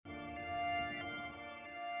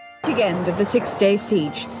dramatic end of the 6-day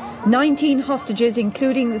siege. 19 hostages,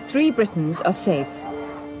 including the 3 Britons, are safe.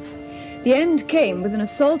 The end came with an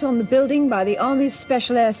assault on the building by the Army's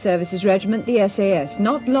Special Air Services Regiment, the SAS,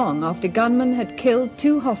 not long after gunmen had killed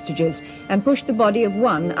 2 hostages and pushed the body of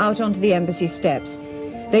one out onto the embassy steps.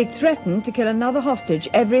 They threatened to kill another hostage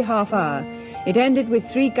every half hour. It ended with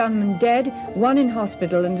 3 gunmen dead, 1 in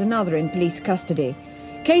hospital and another in police custody.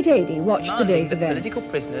 Kate Adie watched the day's events. Political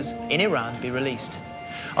prisoners in Iran be released.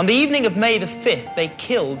 On the evening of May the 5th, they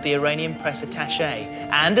killed the Iranian press attaché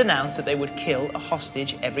and announced that they would kill a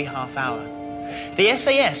hostage every half hour. The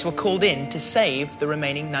SAS were called in to save the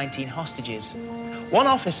remaining 19 hostages. One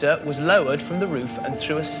officer was lowered from the roof and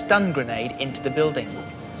threw a stun grenade into the building.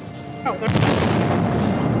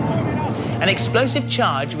 An explosive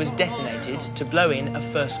charge was detonated to blow in a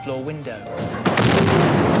first-floor window.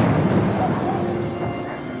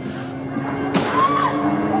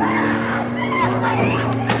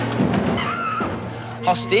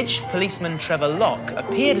 Hostage, policeman Trevor Locke,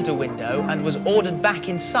 appeared at a window and was ordered back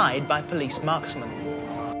inside by police marksmen.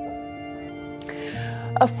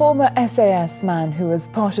 A former SAS man who was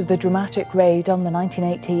part of the dramatic raid on the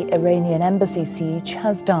 1980 Iranian embassy siege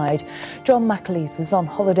has died. John McAleese was on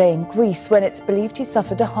holiday in Greece when it's believed he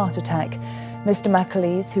suffered a heart attack. Mr.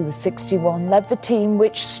 McAleese, who was 61, led the team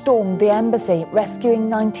which stormed the embassy, rescuing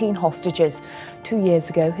 19 hostages. 2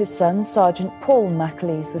 years ago, his son, Sergeant Paul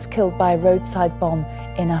McAleese, was killed by a roadside bomb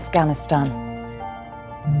in Afghanistan.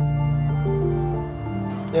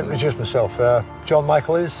 Introduce myself, John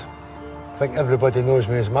McAleese. I think everybody knows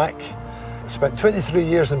me as Mac. Spent 23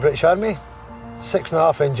 years in the British Army,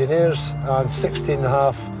 6.5 engineers and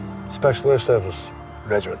 16.5 Special Air Service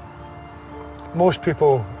Regiment. Most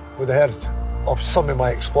people would have heard of some of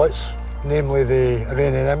my exploits, namely the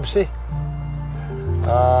Iranian embassy,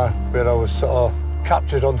 where I was sort of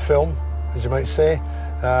captured on film, as you might say,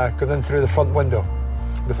 going in through the front window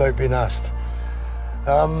without being asked.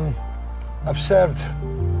 I've served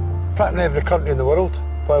practically every country in the world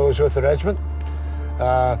while I was with the regiment.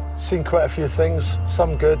 Seen quite a few things,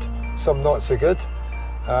 some good, some not so good.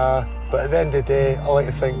 But at the end of the day, I like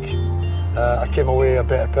to think I came away a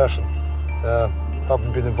better person,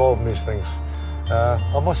 having been involved in these things.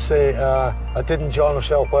 I must say, I did enjoy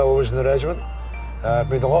myself while I was in the regiment.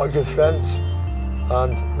 Made a lot of good friends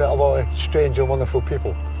and met a lot of strange and wonderful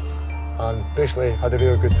people, and basically had a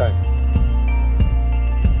real good time.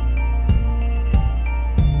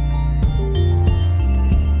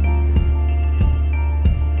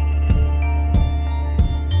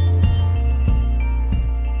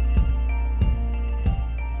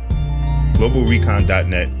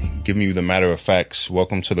 GlobalRecon.net, giving you the matter of facts.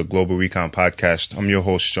 Welcome to the Global Recon Podcast. I'm your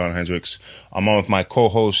host, John Hendricks. I'm on with my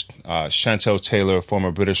co-host, Chantel Taylor,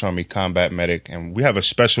 former British Army combat medic, and we have a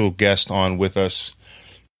special guest on with us.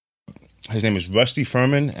 His name is Rusty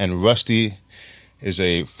Furman, and Rusty is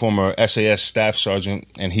a former SAS staff sergeant,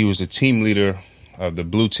 and he was the team leader of the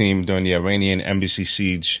Blue Team during the Iranian embassy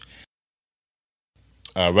siege.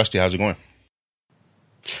 Rusty, how's it going?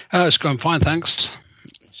 It's going fine, thanks.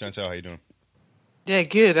 Chantel, how you doing? Yeah,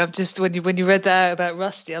 good. I'm just when you read that out about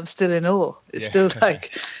Rusty, I'm still in awe. It's still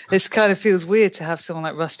like it kind of feels weird to have someone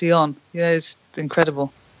like Rusty on. You know, it's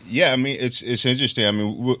incredible. Yeah, I mean, it's interesting. I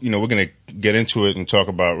mean, we're going to get into it and talk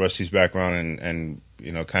about Rusty's background and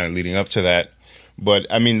kind of leading up to that. But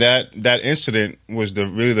I mean, that incident was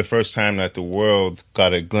really the first time that the world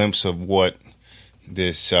got a glimpse of what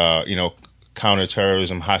this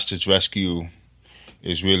counterterrorism hostage rescue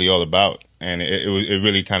is really all about. And it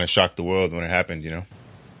really kind of shocked the world when it happened,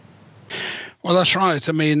 Well, that's right.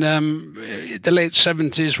 I mean, the late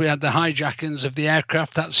 70s, we had the hijackings of the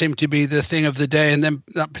aircraft. That seemed to be the thing of the day. And then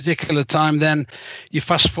that particular time, then you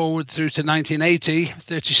fast forward through to 1980,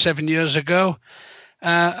 37 years ago.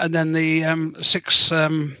 And then the 6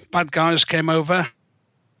 bad guys came over,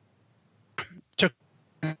 took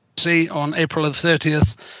sea on April the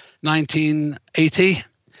 30th, 1980.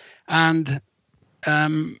 And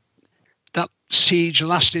that siege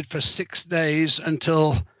lasted for 6 days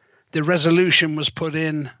until the resolution was put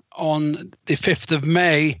in on the 5th of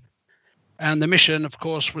May. And the mission, of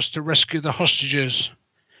course, was to rescue the hostages.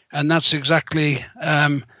 And that's exactly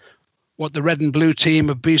what the Red and Blue team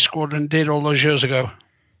of B Squadron did all those years ago.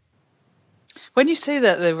 When you say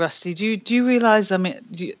that, though, Rusty, do you realise, I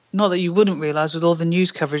mean, not that you wouldn't realise with all the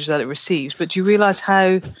news coverage that it receives, but do you realise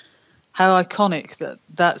how iconic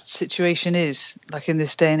that situation is, like in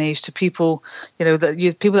this day and age, to people,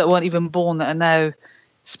 people that weren't even born that are now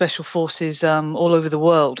special forces all over the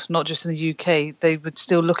world, not just in the UK, they would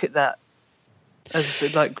still look at that as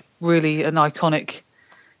like really an iconic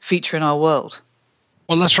feature in our world.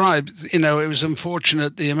 Well, that's right. You know, it was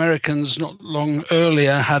unfortunate. The Americans not long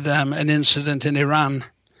earlier had an incident in Iran.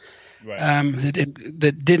 Right.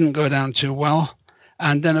 That didn't go down too well.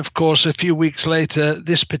 And then, of course, a few weeks later,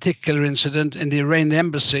 this particular incident in the Iranian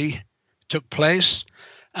embassy took place.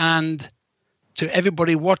 And to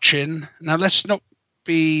everybody watching, now let's not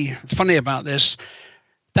be funny about this,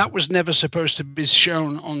 that was never supposed to be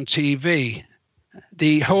shown on TV.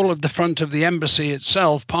 The whole of the front of the embassy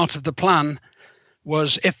itself, part of the plan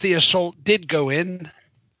was if the assault did go in,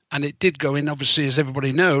 and it did go in, obviously, as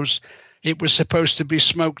everybody knows, it was supposed to be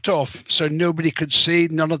smoked off. So nobody could see,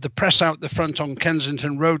 none of the press out the front on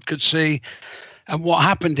Kensington Road could see. And what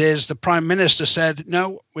happened is the Prime Minister said,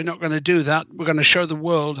 no, we're not going to do that. We're going to show the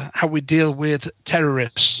world how we deal with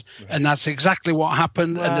terrorists. And that's exactly what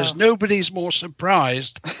happened. Wow. And there's nobody's more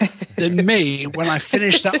surprised than me when I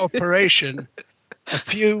finished that operation a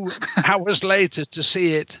few hours later to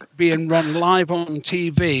see it being run live on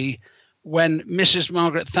TV when Mrs.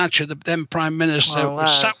 Margaret Thatcher, the then Prime Minister,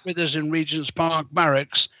 was sat with us in Regent's Park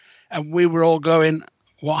Barracks, and we were all going,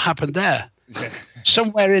 what happened there? Yeah.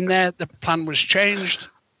 Somewhere in there, the plan was changed,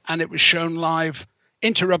 and it was shown live,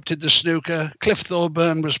 interrupted the snooker. Cliff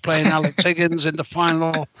Thorburn was playing Alex Higgins in the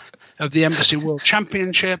final of the Embassy World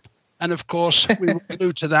Championship. And of course, we were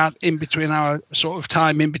glued to that in between our sort of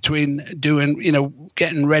time, in between doing, you know,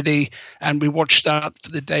 getting ready. And we watched that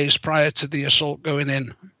for the days prior to the assault going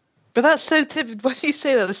in. But that's so typical. When you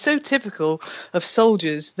say that, it's so typical of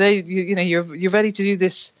soldiers. You're ready to do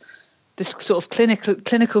this sort of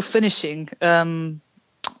clinical finishing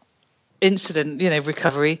incident,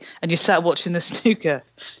 recovery, and you sat watching the snooker.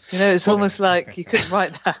 It's almost like you couldn't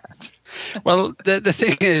write that. Well, the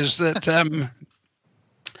thing is that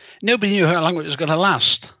nobody knew how long it was going to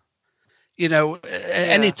last.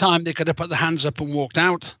 Any time they could have put their hands up and walked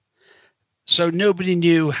out. So nobody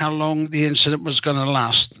knew how long the incident was going to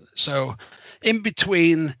last. So in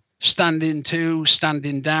between standing to,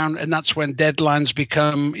 standing down, and that's when deadlines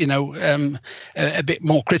become, a bit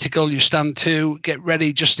more critical. You stand to, get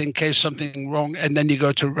ready just in case something wrong, and then you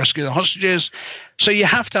go to rescue the hostages. So you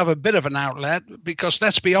have to have a bit of an outlet because,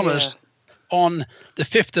 let's be honest, on the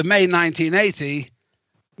 5th of May 1980,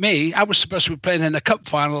 I was supposed to be playing in a cup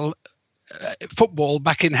final football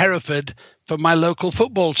back in Hereford for my local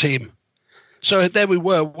football team. So there we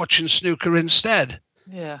were watching snooker instead.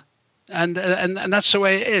 Yeah. And that's the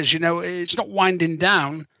way it is. It's not winding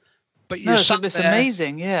down, but it's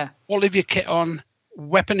amazing. Yeah. All of your kit on,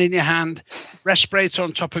 weapon in your hand, respirator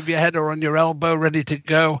on top of your head or on your elbow, ready to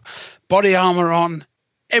go, body armor on,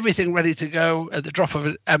 everything ready to go at the drop of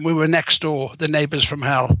it. And we were next door, the neighbors from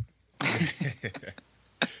hell.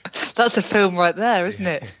 That's a film right there, isn't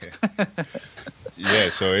it? Yeah.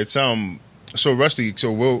 So it's So Rusty,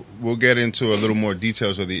 so we'll get into a little more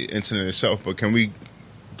details of the incident itself, but can we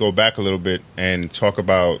go back a little bit and talk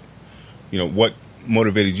about, what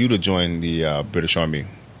motivated you to join the British Army?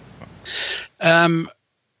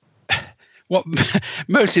 What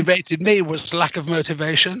motivated me was lack of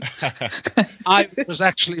motivation. I was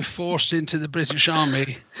actually forced into the British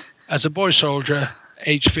Army as a boy soldier,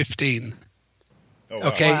 age 15. Oh, wow.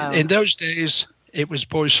 Okay, wow. In those days, it was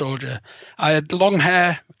boy soldier. I had long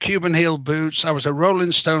hair, Cuban heel boots. I was a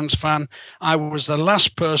Rolling Stones fan. I was the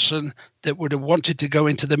last person that would have wanted to go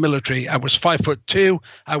into the military. I was 5'2".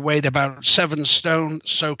 I weighed about 7 stone,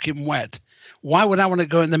 soaking wet. Why would I want to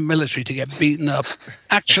go in the military to get beaten up?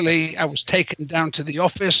 Actually, I was taken down to the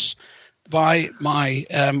office by my,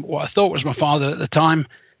 what I thought was my father at the time,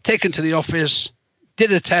 taken to the office,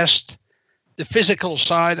 did a test. The physical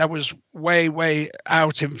side, I was way, way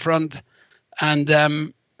out in front, and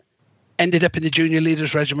ended up in the Junior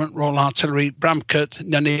Leaders Regiment, Royal Artillery, Bramcote,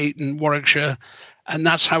 Nuneaton, Warwickshire, and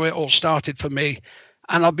that's how it all started for me.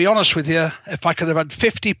 And I'll be honest with you, if I could have had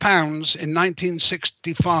 £50 in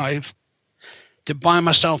 1965 to buy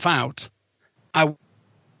myself out, I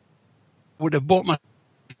would have bought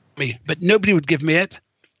me, but nobody would give me it.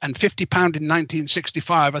 And £50 in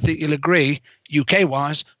 1965, I think you'll agree,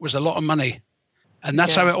 UK-wise, was a lot of money. And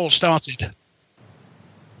that's how it all started.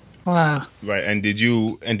 Wow. Right. And did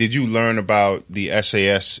you learn about the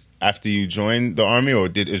SAS after you joined the Army, or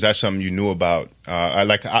is that something you knew about?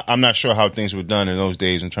 I'm not sure how things were done in those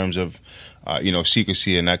days in terms of,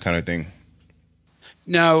 secrecy and that kind of thing.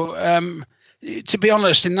 No. To be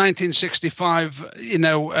honest, in 1965,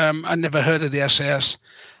 I never heard of the SAS.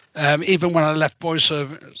 Even when I left boys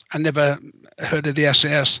service, I never heard of the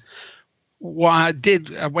SAS. What I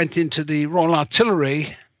did, I went into the Royal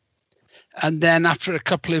Artillery, and then after a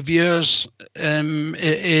couple of years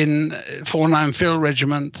in 49 Field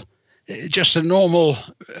Regiment, just a normal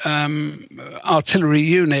artillery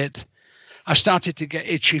unit, I started to get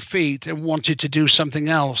itchy feet and wanted to do something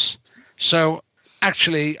else. So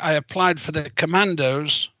actually, I applied for the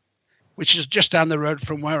Commandos, which is just down the road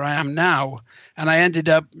from where I am now. And I ended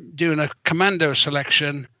up doing a commando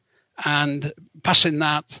selection and passing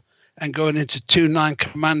that and going into 2-9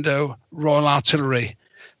 Commando Royal Artillery.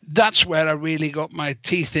 That's where I really got my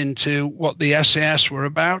teeth into what the SAS were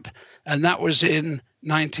about. And that was in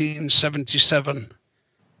 1977.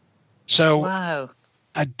 So wow.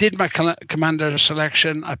 I did my commando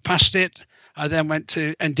selection. I passed it. I then went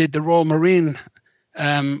to and did the Royal Marine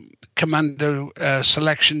commando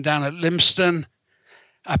selection down at Lympstone.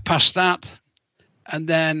 I passed that. And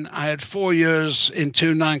then I had 4 years in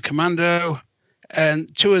 2-9 Commando.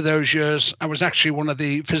 And 2 of those years, I was actually one of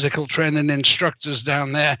the physical training instructors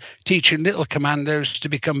down there, teaching little commandos to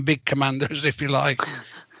become big commandos, if you like.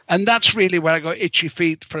 And that's really where I got itchy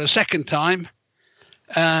feet for a second time.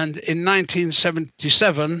 And in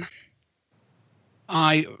 1977,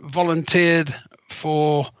 I volunteered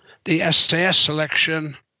for the SAS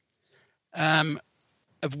selection,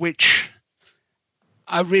 of which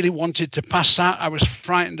I really wanted to pass that. I was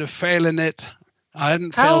frightened of failing it. I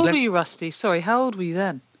hadn't How failed old it. were you, Rusty? Sorry, how old were you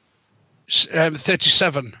then?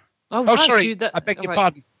 37. Oh, Oh, right, sorry, so I beg your right.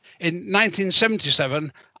 pardon. In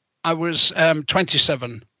 1977, I was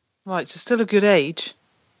 27. Right, so still a good age.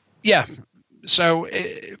 Yeah. So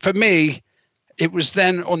for me, it was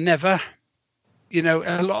then or never. You know,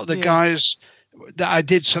 a lot of the guys that I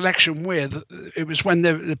did selection with, it was when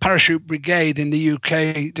the parachute brigade in the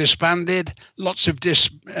UK disbanded. Lots of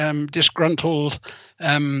disgruntled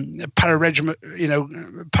para-regiment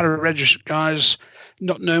guys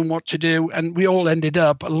not knowing what to do, and we all ended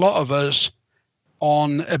up, a lot of us,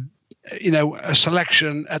 on a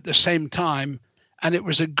selection at the same time, and it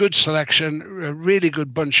was a good selection, a really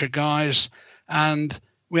good bunch of guys, and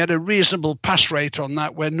we had a reasonable pass rate on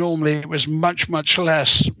that, where normally it was much, much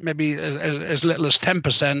less, maybe as little as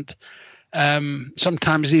 10%,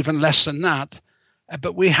 sometimes even less than that.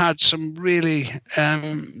 But we had some really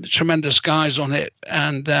tremendous guys on it.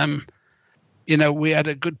 And, we had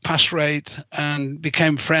a good pass rate and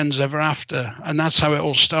became friends ever after. And that's how it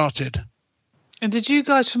all started. And did you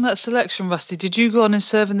guys from that selection, Rusty, did you go on and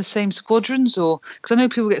serve in the same squadrons? Or because I know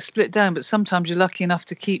people get split down, but sometimes you're lucky enough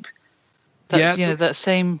to keep that, that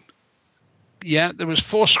same. Yeah, there was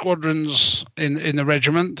 4 squadrons in the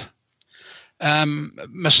regiment.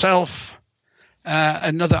 Myself,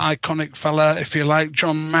 another iconic fella, if you like,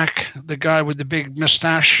 John Mack, the guy with the big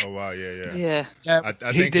moustache. Oh wow, yeah. Yeah.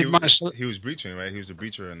 I think he was breaching, right? He was the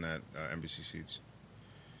breacher in that embassy seats.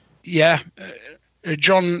 Yeah,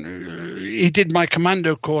 John, he did my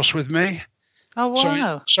commando course with me. Oh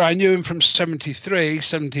wow! So I knew him from 73,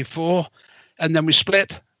 74, and then we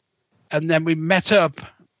split. And then we met up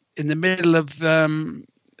in the middle of the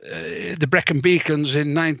Brecon Beacons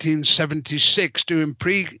in 1976 doing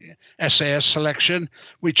pre-SAS selection,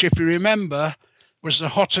 which, if you remember, was the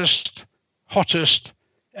hottest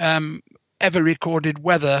ever recorded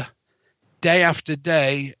weather day after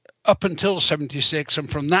day up until 76.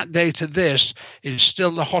 And from that day to this is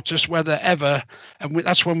still the hottest weather ever. And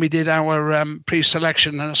that's when we did our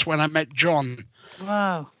pre-selection. And that's when I met John.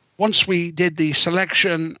 Wow. Once we did the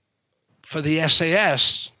selection for the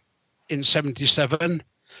SAS in 77,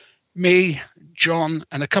 me, John,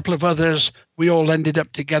 and a couple of others, we all ended up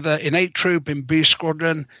together in 8 Troop in B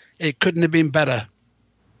Squadron. It couldn't have been better.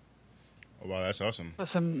 Oh, wow, that's awesome.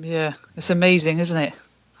 It's amazing, isn't it?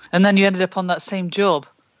 And then you ended up on that same job.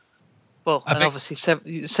 Well, obviously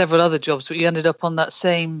several other jobs, but you ended up on that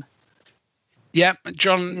same. Yeah,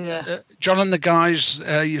 John and the guys,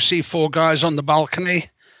 you see 4 guys on the balcony.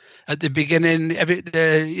 At the beginning,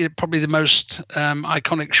 probably the most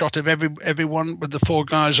iconic shot of everyone with the 4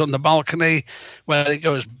 guys on the balcony, where it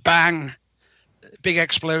goes bang, big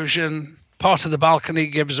explosion, part of the balcony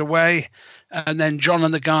gives away, and then John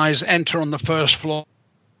and the guys enter on the first floor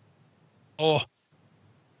to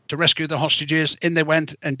rescue the hostages. In they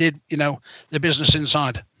went and did, the business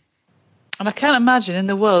inside. And I can't imagine in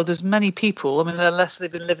the world there's many people, I mean, unless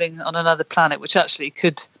they've been living on another planet, which actually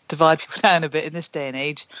could divide people down a bit in this day and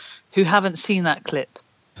age, who haven't seen that clip.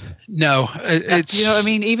 No, it's... You know what I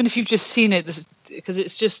mean? Even if you've just seen it, because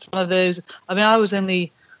it's just one of those... I mean, I was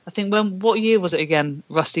only... I think, what year was it again,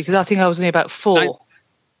 Rusty? Because I think I was only about 4.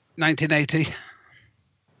 1980.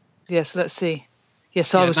 Yeah, so let's see. Yeah,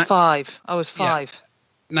 so I was 5. I was 5.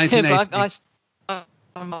 Yeah, 1980.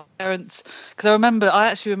 My parents, because I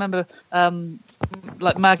actually remember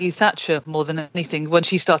like Maggie Thatcher more than anything when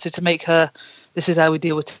she started to make her "This is how we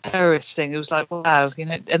deal with terrorists" thing. It was like, wow,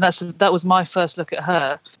 and that was my first look at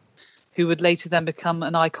her, who would later then become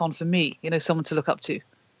an icon for me, someone to look up to.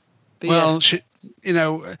 But well, yes. she,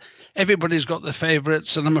 everybody's got their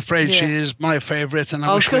favourites, and I'm afraid she is my favourite, and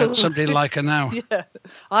I wish we had somebody like her now. Yeah,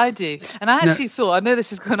 I do. And I actually thought, I know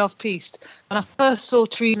this is going off piste, when I first saw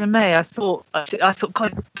Theresa May, I thought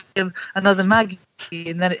kind of another Maggie,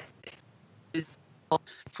 and then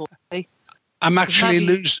I'm actually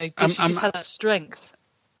losing. She just had that strength.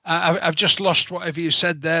 I've just lost whatever you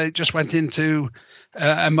said there. It just went into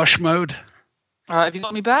a mush mode. All right, have you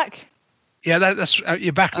got me back? Yeah, that's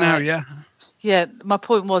you're back now. Yeah. Yeah, my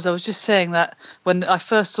point was, I was just saying that when I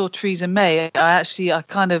first saw Theresa May, I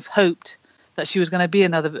kind of hoped that she was going to be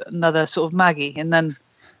another sort of Maggie, and then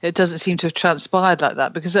it doesn't seem to have transpired like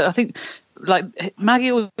that, because I think, like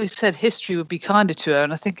Maggie always said, history would be kinder to her,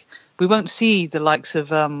 and I think we won't see the likes of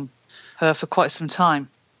her for quite some time.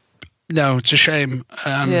 No, it's a shame.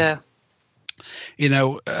 Yeah.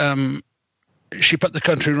 She put the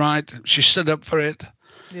country right. She stood up for it.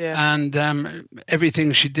 Yeah. And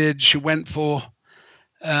everything she did, she went for.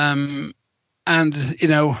 At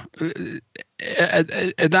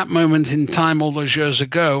that moment in time, all those years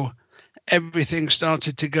ago, everything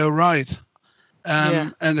started to go right.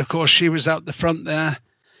 And of course, she was out the front there.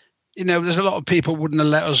 There's a lot of people wouldn't have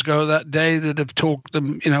let us go that day, that have talked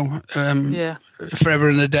them, forever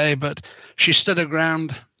and a day. But she stood her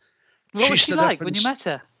ground. What was she like when you met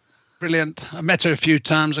her? Brilliant. I met her a few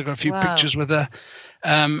times. I got a few pictures with her.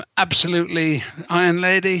 Absolutely Iron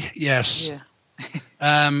Lady, yes.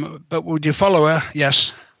 Yeah. But would you follow her?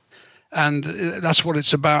 Yes. And that's what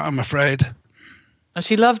it's about, I'm afraid. And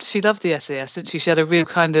she loved the SAS, didn't she? She had a real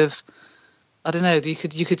kind of, I don't know, you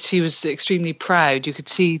could she was extremely proud. You could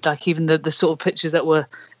see, like, even the sort of pictures that were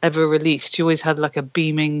ever released, she always had like a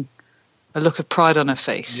look of pride on her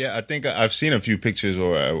face. Yeah, I think I've seen a few pictures,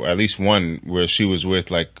 or at least one, where she was with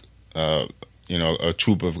like a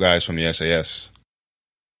troop of guys from the SAS.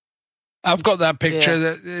 I've got that picture.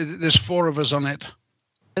 Yeah. There's 4 of us on it.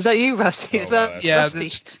 Is that you, Rusty? Is that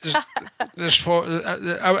Rusty? There's 4.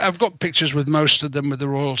 I've got pictures with most of them with the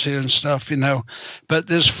royalty and stuff, But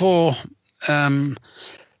there's 4.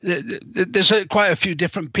 There's quite a few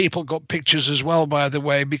different people got pictures as well, by the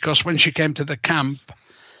way, because when she came to the camp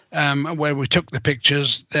where we took the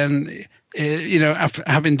pictures, then, after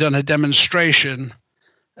having done a demonstration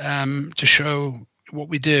to show what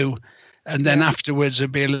we do, and then afterwards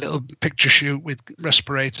there'd be a little picture shoot with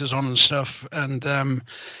respirators on and stuff, and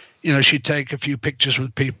she'd take a few pictures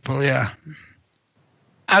with people,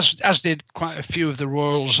 as did quite a few of the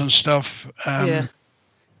royals and stuff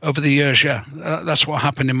over the years. That's what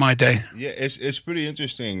happened in my day. It's pretty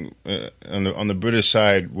interesting on the British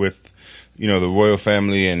side with the royal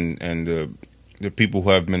family and the people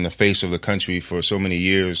who have been the face of the country for so many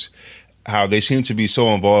years, how they seem to be so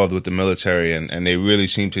involved with the military, and they really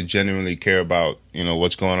seem to genuinely care about,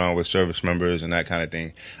 what's going on with service members and that kind of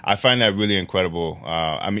thing. I find that really incredible.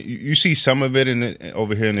 I mean, you see some of it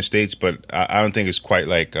over here in the States, but I don't think it's quite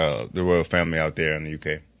like the royal family out there in the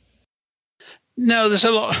UK. No, there's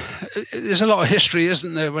a lot of history,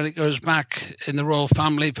 isn't there, when it goes back in the royal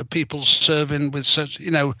family for people serving with such,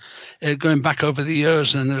 going back over the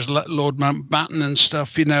years, and there's Lord Mountbatten and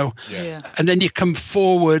stuff, Yeah. And then you come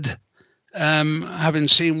forward, having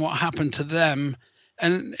seen what happened to them,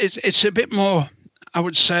 and it's a bit more, I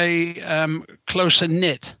would say, closer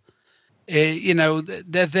knit.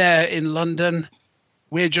 They're there in London.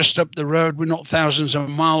 We're just up the road. We're not thousands of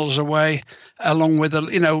miles away. Along with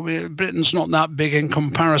Britain's not that big in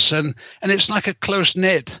comparison, and it's like a close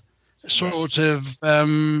knit sort of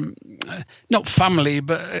not family,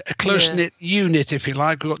 but a close knit unit, if you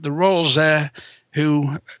like. We've got the royals there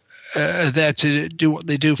who are there to do what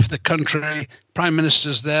they do for the country. Prime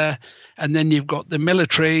Minister's there, and then you've got the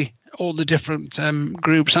military, all the different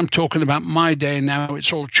groups. I'm talking about my day now.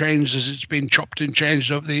 It's all changed as it's been chopped and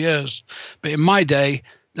changed over the years. But in my day,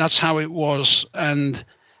 that's how it was. And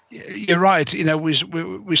you're right.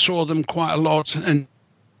 We saw them quite a lot, and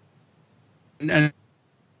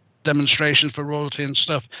demonstrations for royalty and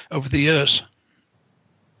stuff over the years.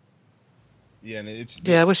 Yeah, and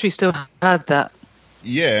I wish we still had that.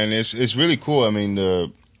 Yeah, and it's really cool. I mean,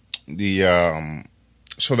 so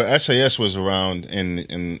the SAS was around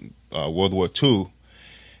in World War II,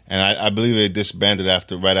 and I believe they disbanded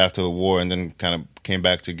right after the war, and then kind of came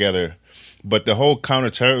back together. But the whole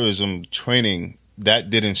counterterrorism training, that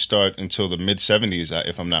didn't start until the mid-'70s,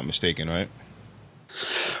 if I'm not mistaken, right?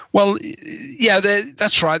 Well, yeah,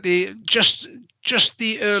 that's right. Just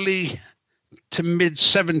the early to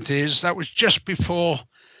mid-'70s. That was just before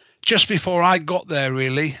I got there,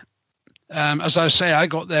 really. As I say, I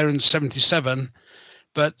got there in '77,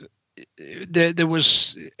 but there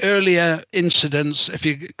was earlier incidents. If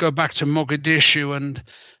you go back to Mogadishu, and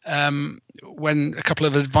when a couple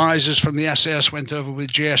of advisors from the SAS went over with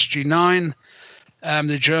GSG-9,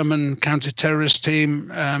 the German counter-terrorist team,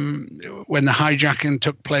 when the hijacking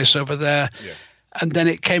took place over there, and then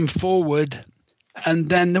it came forward, and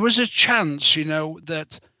then there was a chance,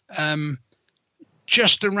 that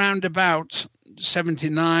just around about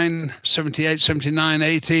 79, 78, 79,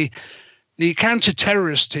 80, the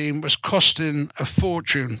counter-terrorist team was costing a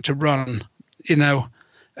fortune to run.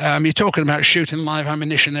 You're talking about shooting live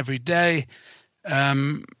ammunition every day,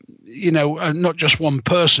 not just one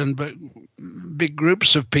person, but big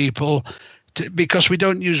groups of people, because we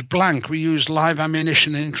don't use blank, we use live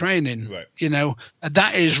ammunition in training. Right.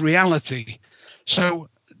 That is reality. So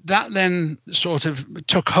that then sort of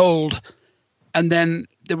took hold, and then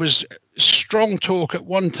there was strong talk at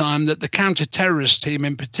one time that the counter-terrorist team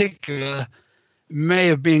in particular may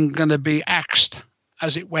have been going to be axed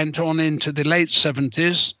as it went on into the late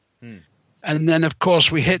 70s. And then, of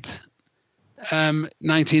course, we hit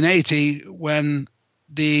 1980 when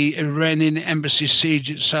the Iranian embassy siege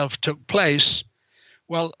itself took place.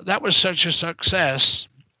 Well, that was such a success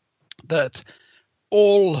that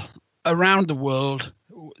all around the world,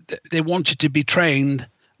 they wanted to be trained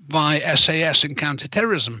by SAS in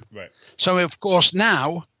counterterrorism. Right. So, of course,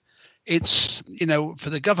 now it's, for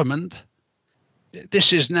the government,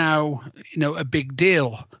 this is now, a big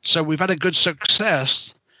deal. So we've had a good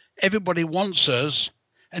success. Everybody wants us.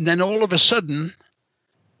 And then all of a sudden,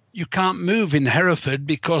 you can't move in Hereford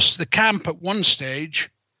because the camp at one stage,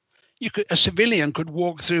 a civilian could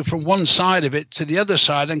walk through from one side of it to the other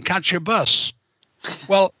side and catch a bus.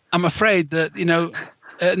 Well, I'm afraid that,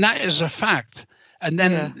 and that is a fact. And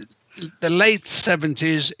then the late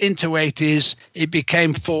 70s into 80s, it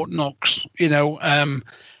became Fort Knox,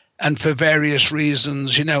 and for various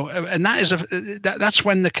reasons, and that's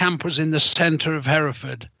when the camp was in the center of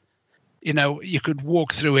Hereford. You could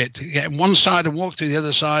walk through it, get on one side and walk through the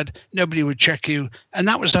other side. Nobody would check you. And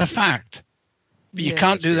that was a fact. But you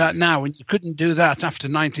can't do that now. And you couldn't do that after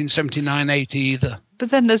 1979, 80 either.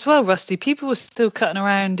 But then as well, Rusty, people were still cutting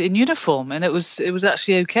around in uniform, and it was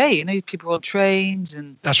actually okay. People were on trains.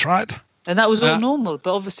 And that's right. And that was all normal.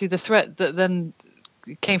 But obviously the threat that then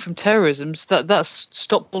came from terrorism, that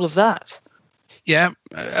stopped all of that. Yeah.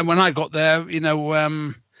 And when I got there,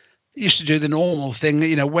 used to do the normal thing,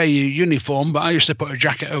 wear your uniform, but I used to put a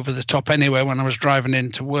jacket over the top anyway when I was driving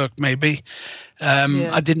into work, maybe.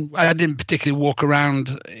 I didn't particularly walk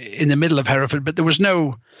around in the middle of Hereford, but there was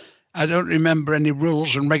I don't remember any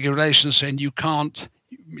rules and regulations saying you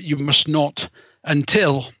must not,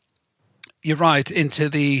 until, you're right,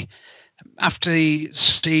 after the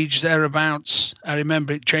siege thereabouts. I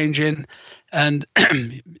remember it changing, and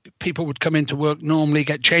people would come into work normally,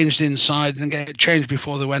 get changed inside and get changed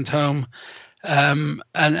before they went home. And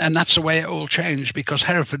that's the way it all changed, because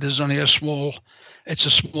Hereford is only a small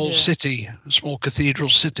city, a small cathedral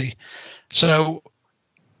city. So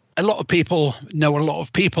a lot of people know a lot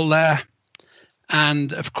of people there.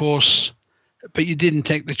 And of course, but you didn't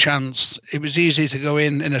take the chance. It was easy to go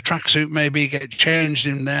in a tracksuit, maybe get changed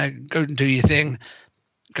in there, go and do your thing,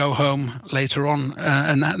 go home later on.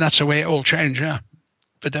 And that's the way it all changed, yeah,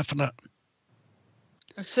 for definite.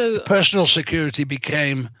 So personal security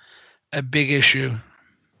became a big issue.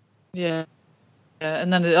 Yeah.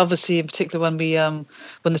 And then obviously, in particular, when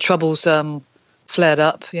the Troubles flared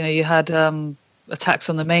up, you had attacks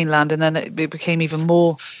on the mainland, and then it became even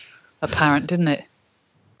more apparent, didn't it?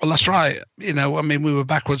 Well, that's right. We were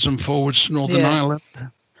backwards and forwards to Northern Ireland.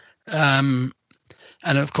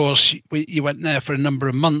 And of course, you went there for a number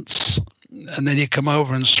of months, and then you come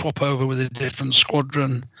over and swap over with a different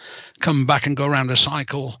squadron, come back and go around a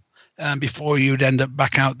cycle before you'd end up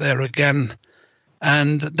back out there again.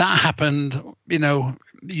 And that happened,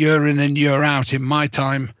 year in and year out in my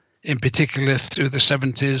time, in particular through the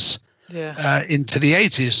 70s into the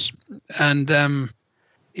 80s. And,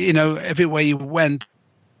 everywhere you went,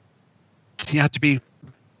 you had to be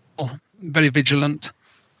very vigilant.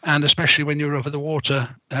 And especially when you're over the water,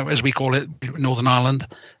 as we call it, Northern Ireland,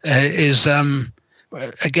 again,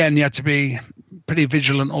 you had to be pretty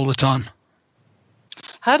vigilant all the time.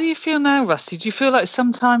 How do you feel now, Rusty? Do you feel like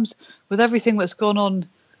sometimes with everything that's gone on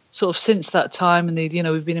sort of since that time, and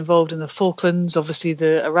we've been involved in the Falklands, obviously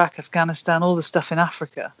the Iraq, Afghanistan, all the stuff in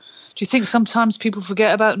Africa, do you think sometimes people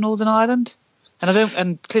forget about Northern Ireland?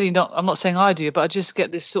 And clearly not, I'm not saying I do, but I just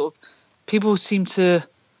get this sort of, people seem to,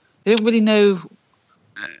 they don't really know.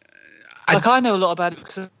 I know a lot about it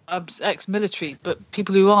because I'm ex-military, but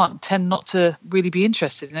people who aren't tend not to really be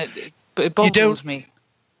interested in it. But it boggles me.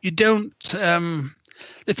 You don't.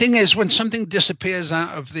 The thing is, when something disappears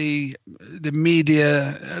out of the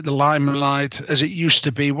media, the limelight, as it used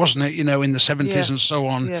to be, wasn't it? In the 70s and so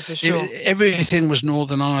on. Yeah, for sure. Everything was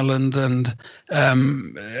Northern Ireland, and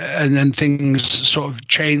then things sort of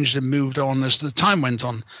changed and moved on as the time went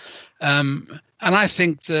on. And I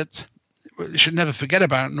think that we should never forget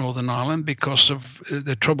about Northern Ireland because of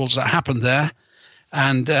the troubles that happened there.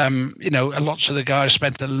 And, lots of the guys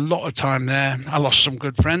spent a lot of time there. I lost some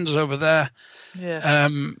good friends over there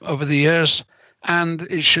over the years. And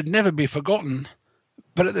it should never be forgotten.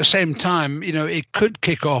 But at the same time, it could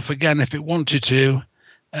kick off again if it wanted to,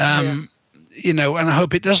 and I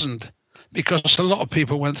hope it doesn't. Because a lot of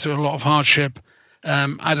people went through a lot of hardship.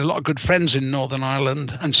 I had a lot of good friends in Northern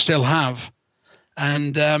Ireland and still have.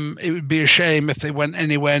 And it would be a shame if they went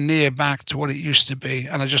anywhere near back to what it used to be.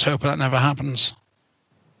 And I just hope that never happens.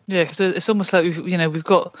 Yeah, because it's almost like we've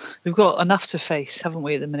got enough to face, haven't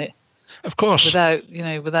we, at the minute? Of course.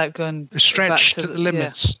 Without going stretched back to the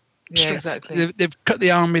limits. Yeah, exactly. They've cut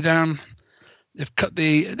the army down. They've cut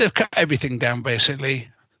everything down basically.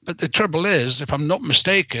 But the trouble is, if I'm not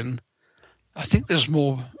mistaken, I think there's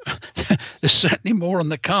more. There's certainly more on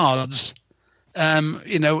the cards. In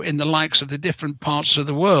the likes of the different parts of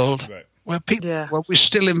the world where people we're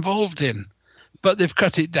still involved in, but they've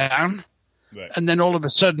cut it down. Right. And then all of a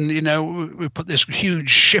sudden, we put this huge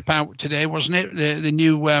ship out today, wasn't it? The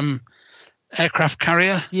new aircraft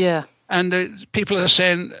carrier. Yeah. And people are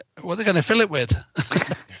saying, what are they going to fill it with?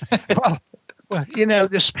 well,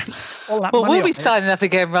 they spent all that money. We'll be signing up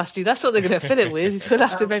again, Rusty. That's what they're going to fill it with. We'll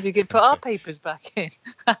have to maybe put our papers back in.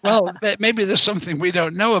 Well, maybe there's something we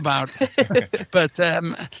don't know about. But,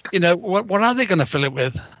 what are they going to fill it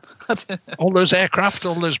with? All those aircraft,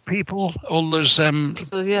 all those people, all those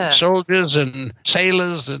soldiers and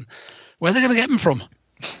sailors, and where are they going to get them from?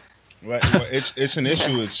 Right. Well, it's an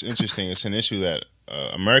issue. It's interesting. It's an issue that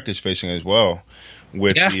America's facing as well.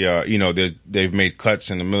 With they've made cuts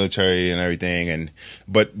in the military and everything,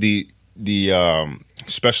 but the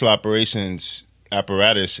special operations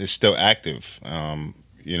apparatus is still active. And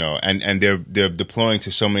they're deploying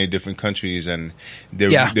to so many different countries, and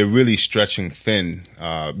they're really stretching thin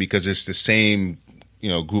because it's the same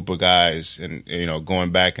group of guys, and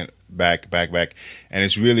going back, and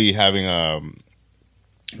it's really having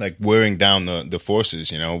wearing down the forces,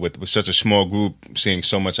 with such a small group seeing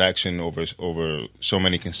so much action over so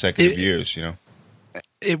many consecutive years,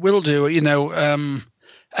 It will do,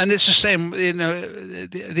 and it's the same,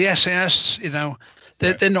 the SAS,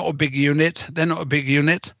 they're not a big unit. They're not a big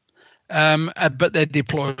unit, but they're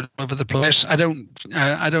deployed all over the place. I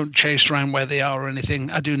don't chase around where they are or anything.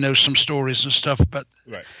 I do know some stories and stuff, but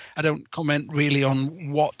I don't comment really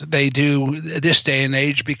on what they do this day and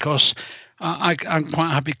age because I'm quite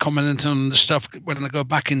happy commenting on the stuff when I go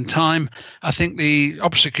back in time. I think the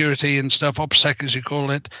OPSecurity and stuff, OPSEC as you call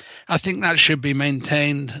it, I think that should be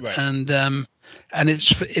maintained, and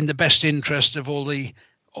it's in the best interest of all the,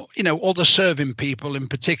 all the serving people in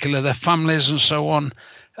particular, their families and so on.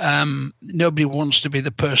 Nobody wants to be the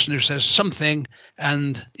person who says something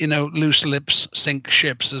and, loose lips sink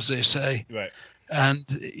ships, as they say. Right. And,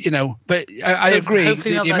 but I agree.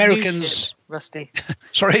 Hopefully the Americans. Ship, Rusty.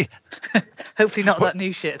 Sorry? Hopefully not that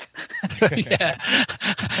new ship. Yeah.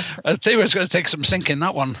 I'll tell you what, it's going to take some sinking,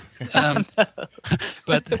 that one.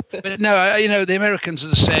 But no, the Americans are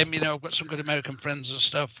the same. I've got some good American friends and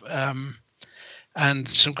stuff, and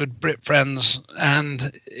some good Brit friends.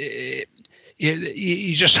 And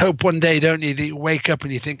you just hope one day, don't you, that you wake up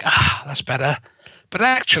and you think, that's better. But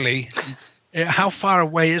actually, how far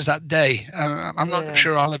away is that day? I'm not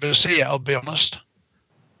sure I'll ever see it, I'll be honest.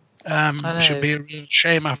 It should be a real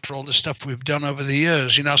shame after all the stuff we've done over the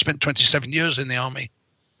years. I spent 27 years in the army.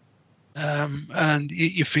 And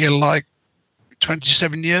you feel like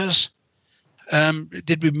 27 years?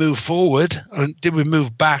 Did we move forward? Or did we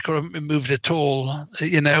move back, or haven't we moved at all?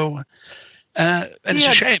 And it's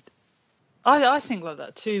a shame. I think like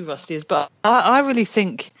that too, Rusty. But I really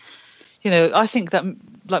think, I think that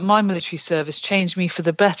like my military service changed me for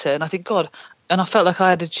the better. And I think, God, and I felt like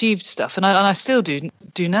I had achieved stuff, and I still do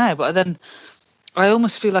now. But then I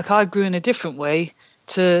almost feel like I grew in a different way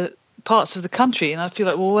to parts of the country, and I feel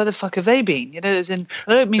like, well, where the fuck have they been? As in,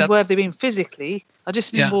 I don't mean where have they been physically. I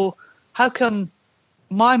just mean, well, how come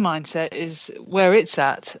my mindset is where it's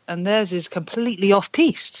at, and theirs is completely off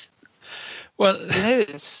piste? Well,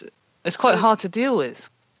 it's quite hard to deal with.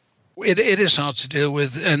 It is hard to deal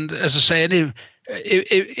with, and as I say,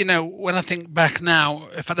 when I think back now,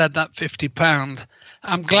 if I'd had that £50,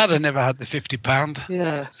 I'm glad I never had the £50.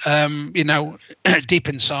 Yeah. Deep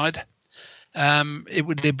inside, it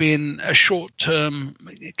would have been a short-term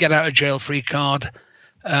get-out-of-jail-free card,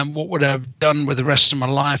 What would I have done with the rest of my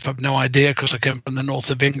life? I've no idea, because I came from the north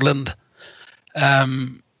of England.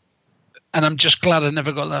 And I'm just glad I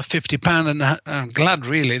never got that £50, and I'm glad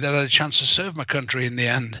really that I had a chance to serve my country in the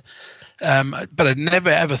end. But I never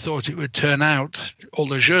ever thought it would turn out all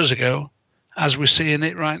those years ago as we're seeing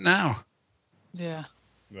it right now. Yeah.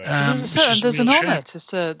 Right. There's an honour to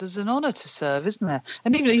serve. There's an honour to serve, isn't there?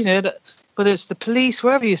 And even whether it's the police,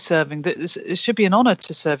 wherever you're serving, it should be an honour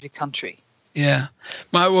to serve your country. Yeah,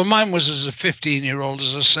 mine was as a 15-year-old,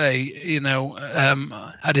 as I say.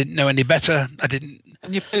 I didn't know any better. I didn't.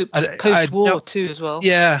 And you post-war too, as well.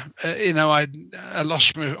 Yeah, I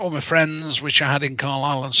lost all my friends, which I had in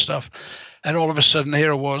Carlisle and stuff. And all of a sudden,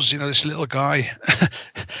 here I was, this little guy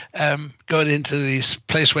going into this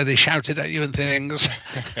place where they shouted at you and things.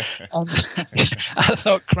 I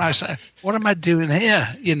thought, Christ, what am I doing here?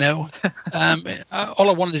 All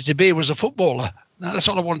I wanted to be was a footballer. That's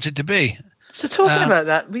all I wanted to be. So talking about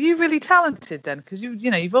that, were you really talented then? Because you've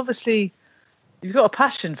got a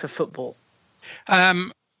passion for football.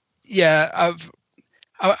 Yeah,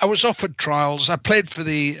 I was offered trials. I played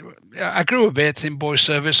I grew a bit in boys'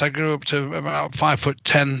 service. I grew up to about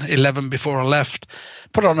 5'10", 11 before I left.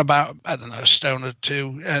 Put on about, a stone or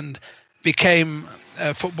two, and became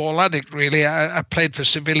a football addict, really. I played for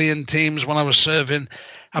civilian teams when I was serving.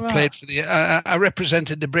 I played for I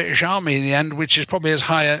represented the British Army in the end, which is probably as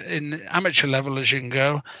high in amateur level as you can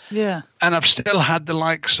go. Yeah. And I've still had the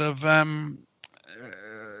likes of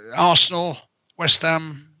Arsenal, West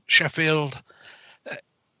Ham, Sheffield.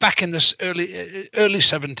 Back in the early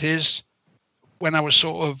 70s, when I was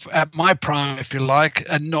sort of at my prime, if you like,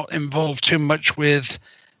 and not involved too much with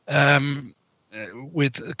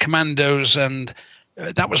commandos, and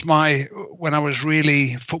that was when I was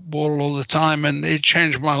really football all the time, and it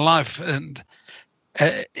changed my life. And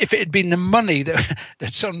if it had been the money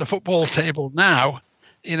that's on the football table now,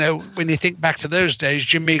 when you think back to those days,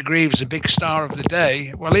 Jimmy Greaves, a big star of the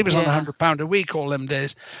day, well, he was on £100 a week all them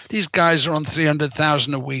days. These guys are on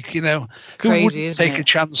 300,000 a week. Who wouldn't take a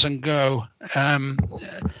chance and go? My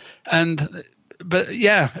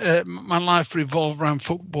life revolved around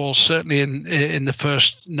football, certainly in the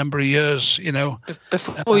first number of years.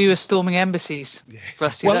 Before you were storming embassies,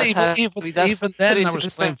 Rusty. Well, even then I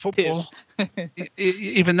was playing football.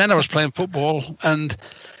 Even then I was playing football, and.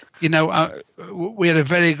 We had a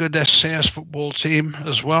very good SAS football team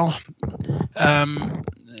as well.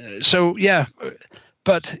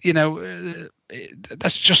 But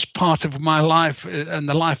that's just part of my life and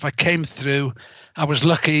the life I came through. I was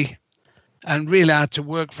lucky, and really I had to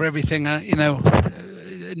work for everything.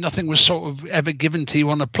 Nothing was sort of ever given to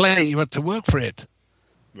you on a plate. You had to work for it.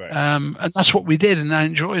 Right. And that's what we did, and I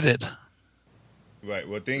enjoyed it. Right.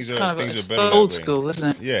 Well, things are better. Old school,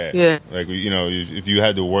 isn't it? Yeah. Yeah. Like if you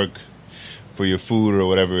had to work for your food or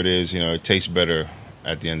whatever it is, it tastes better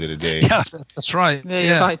at the end of the day. Yeah, that's right. Yeah,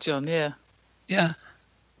 you're right, John. Yeah. Yeah.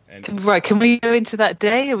 Right. Can we go into that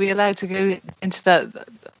day? Are we allowed to go into that?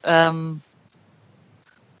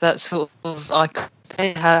 That sort of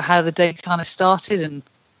day, how the day kind of started and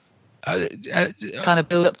kind of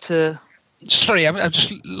build up to. Sorry, I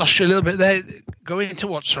just lost you a little bit there. Go into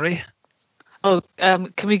what? Sorry. Oh,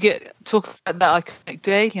 can we talk about that iconic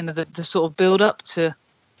day? The sort of build up to.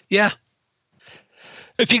 Yeah.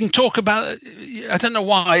 If you can talk about, I don't know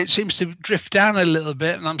why it seems to drift down a little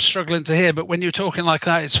bit, and I'm struggling to hear. But when you're talking like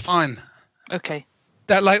that, it's fine. Okay.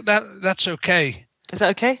 That's okay. Is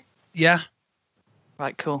that okay? Yeah.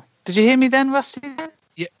 Right. Cool. Did you hear me then, Rusty?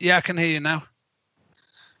 Yeah, I can hear you now.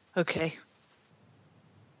 Okay.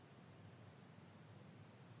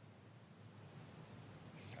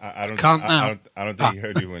 I don't think he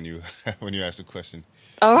heard you when you asked the question.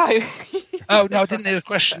 All right. Oh no, I didn't hear the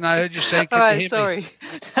question. I heard you say. All right, sorry.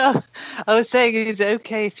 I was saying, is it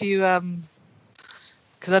okay if you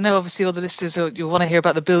because I know obviously all the listeners you want to hear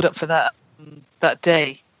about the build up for that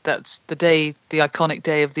day. That's the iconic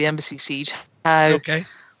day of the embassy siege. Okay.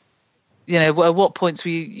 At what points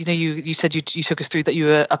you said you took us through that you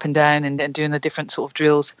were up and down and doing the different sort of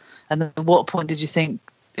drills, and then at what point did you think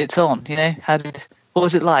it's on? What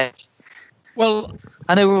was it like? Well,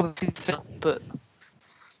 I know we're obviously but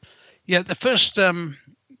yeah, the first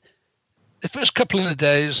couple of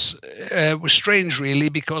days were strange, really,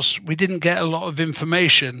 because we didn't get a lot of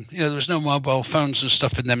information. There was no mobile phones and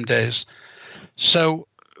stuff in them days. So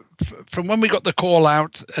from when we got the call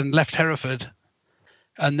out and left Hereford,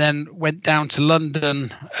 and then went down to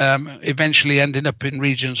London, eventually ending up in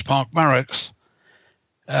Regent's Park Barracks.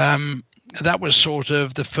 That was sort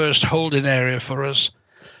of the first holding area for us.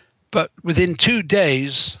 But within 2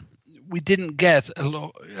 days, we didn't get a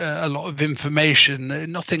lot of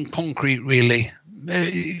information, nothing concrete really.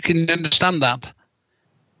 You can understand that.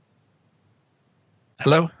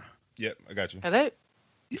 Hello? Yep, I got you. Hello?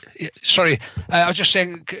 Sorry, I was just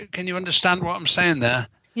saying, can you understand what I'm saying there?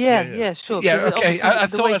 Yeah, sure. Yeah, okay. I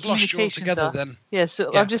the thought way I'd lost you altogether are. then. Yeah,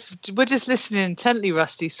 so Yeah. we're just listening intently,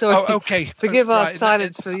 Rusty. Sorry. Oh, okay. Forgive our Right.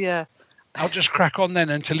 silence for, yeah. I'll just crack on then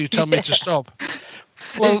until you tell me to stop.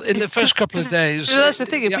 Well, in the first couple of days... So that's the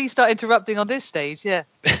thing. If yeah. we start interrupting on this stage, yeah.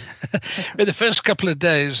 In the first couple of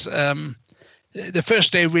days, the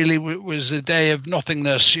first day really was a day of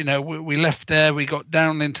nothingness. You know, we left there, we got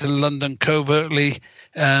down into London covertly,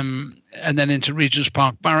 and then into Regent's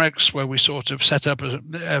Park Barracks, where we sort of set up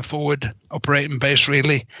a forward operating base,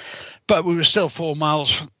 really. But we were still 4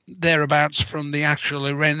 miles thereabouts from the actual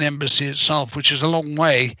Iranian embassy itself, which is a long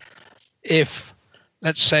way if,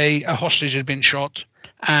 let's say, a hostage had been shot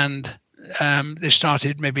and they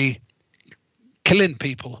started maybe killing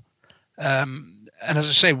people. And as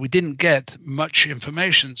I say, we didn't get much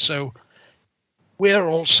information. So we're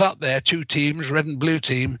all sat there, 2 teams, red and blue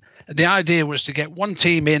team. And the idea was to get one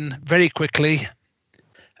team in very quickly.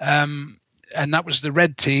 And that was the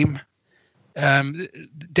red team.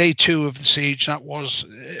 Day 2 of the siege, that was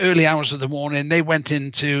early hours of the morning. They went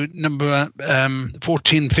into number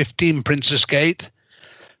 1415 Princess Gate,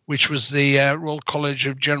 which was the Royal College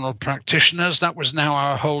of General Practitioners. That was now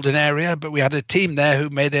our holding area, but we had a team there who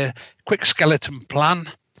made a quick skeleton plan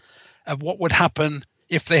of what would happen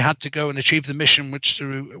if they had to go and achieve the mission, which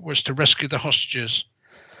was to rescue the hostages.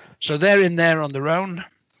 So they're in there on their own.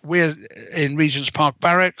 We're in Regent's Park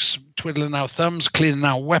Barracks, twiddling our thumbs, cleaning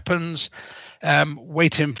our weapons,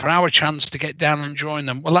 waiting for our chance to get down and join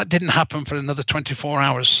them. Well, that didn't happen for another 24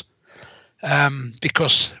 hours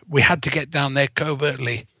because we had to get down there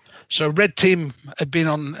covertly. So red team had been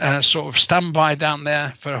on sort of standby down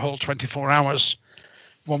there for a whole 24 hours.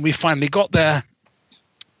 When we finally got there,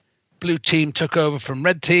 blue team took over from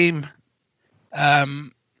red team.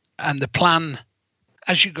 And the plan,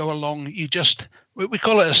 as you go along, we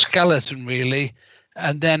call it a skeleton, really.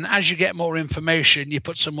 And then as you get more information, you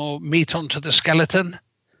put some more meat onto the skeleton.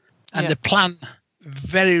 And the plan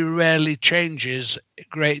very rarely changes a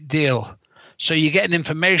great deal. So you get an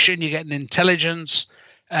information, you get an intelligence,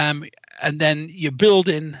 and then you're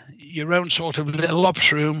building your own sort of little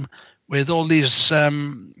ops room with all these, how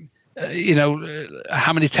many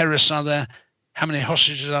terrorists are there, how many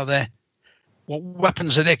hostages are there, what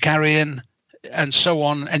weapons are they carrying, and so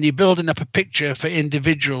on. And you're building up a picture for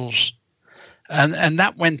individuals. And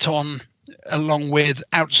that went on along with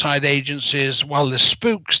outside agencies while the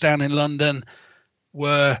spooks down in London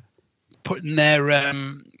were putting their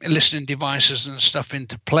listening devices and stuff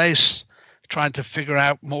into place, trying to figure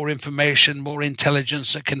out more information, more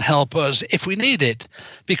intelligence that can help us if we need it.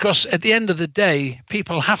 Because at the end of the day,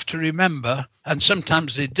 people have to remember, and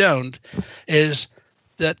sometimes they don't, is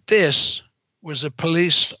that this was a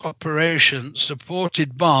police operation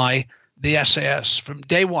supported by the SAS from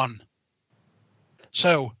day one.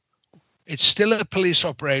 So it's still a police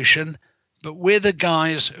operation, but we're the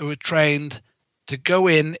guys who are trained to go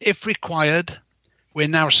in if required. We're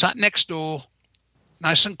now sat next door,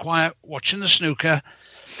 nice and quiet, watching the snooker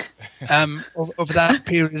over that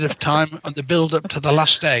period of time on the build up to the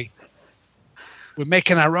last day. We're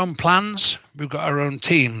making our own plans. We've got our own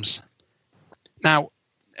teams. Now,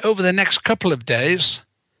 over the next couple of days,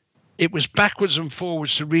 it was backwards and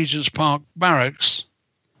forwards to Regent's Park Barracks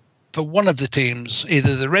for one of the teams,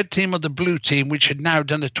 either the red team or the blue team, which had now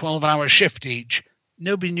done a 12-hour shift each.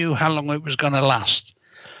 Nobody knew how long it was going to last.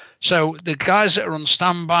 So the guys that are on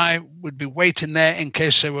standby would be waiting there in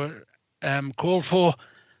case they were called for.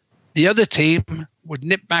 The other team would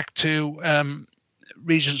nip back to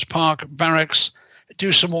Regent's Park Barracks,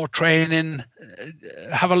 do some more training,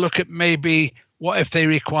 have a look at maybe what if they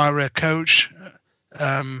require a coach.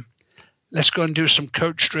 Let's go and do some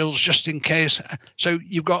coach drills just in case. So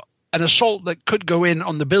you've got an assault that could go in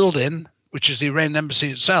on the building, which is the Iranian embassy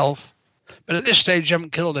itself. But at this stage, you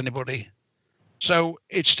haven't killed anybody. So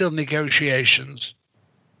it's still negotiations.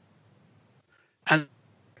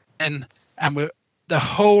 And the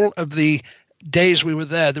whole of the days we were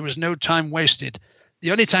there was no time wasted.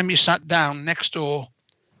 The only time you sat down next door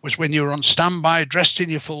was when you were on standby, dressed in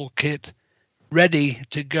your full kit, ready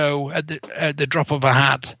to go at the drop of a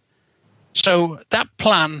hat. So that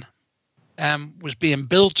plan was being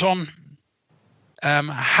built on,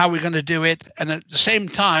 how we're going to do it. And at the same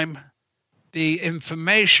time, the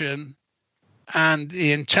information and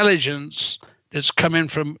the intelligence that's coming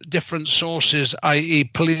from different sources, i.e.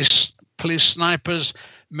 police snipers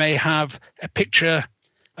may have a picture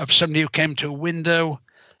of somebody who came to a window.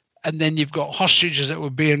 And then you've got hostages that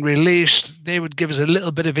were being released. They would give us a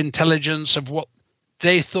little bit of intelligence of what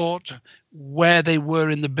they thought, where they were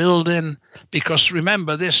in the building. Because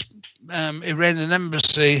remember, this Iranian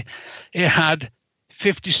embassy, it had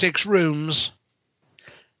 56 rooms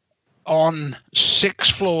on 6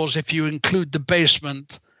 floors if you include the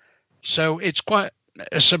basement. So it's quite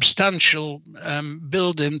a substantial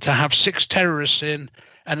building to have 6 terrorists in,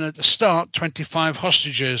 and at the start 25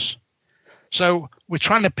 hostages. So we're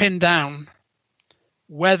trying to pin down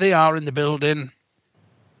where they are in the building,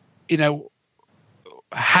 who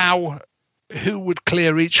would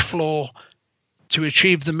clear each floor to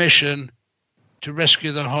achieve the mission to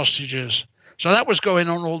rescue the hostages. So that was going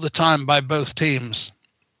on all the time by both teams.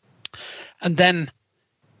 And then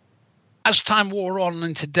as time wore on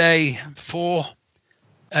into day 4,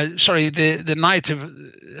 the night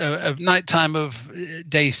of nighttime of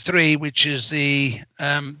day 3, which is the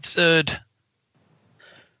 2nd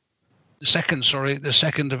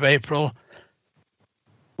of April,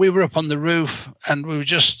 we were up on the roof and we were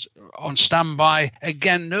just on standby.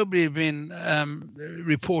 Again, nobody had been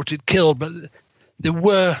reported killed, but there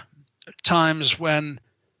were times when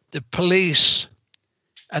the police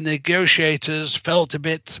and the negotiators felt a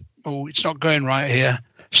bit, oh, it's not going right here.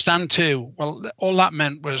 Stand to. Well, all that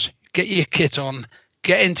meant was get your kit on,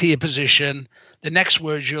 get into your position. The next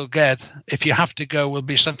words you'll get, if you have to go, will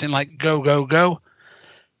be something like go, go, go.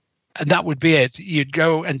 And that would be it. You'd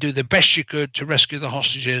go and do the best you could to rescue the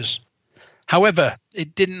hostages. However,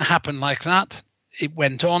 it didn't happen like that. It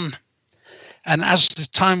went on. And as the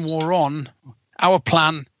time wore on, our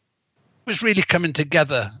plan was really coming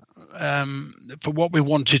together for what we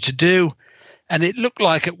wanted to do. And it looked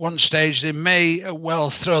like at one stage they may well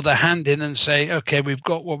throw their hand in and say, okay, we've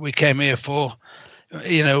got what we came here for.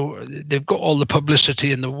 They've got all the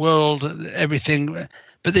publicity in the world, everything.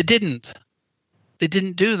 But they didn't. They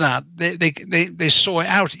didn't do that. They saw it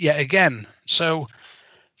out yet again. So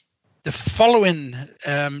the following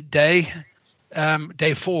day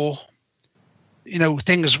 4,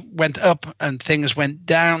 things went up and things went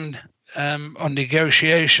down on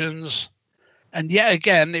negotiations. And yet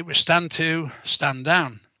again, it was stand to, stand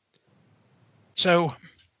down. So,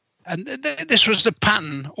 and this was the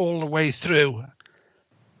pattern all the way through.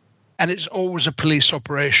 And it's always a police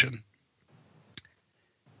operation.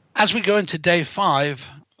 As we go into day 5,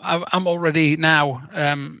 I'm already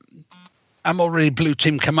blue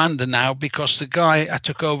team commander now, because the guy I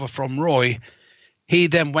took over from Roy, he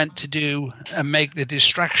then went to do and make the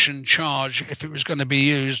distraction charge if it was going to be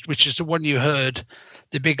used, which is the one you heard,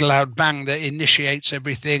 the big loud bang that initiates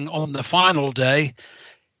everything on the final day.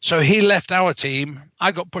 So he left our team.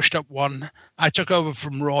 I got pushed up 1. I took over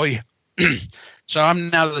from Roy. So I'm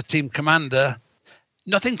now the team commander.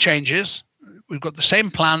 Nothing changes. We've got the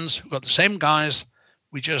same plans. We've got the same guys.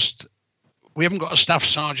 We haven't got a staff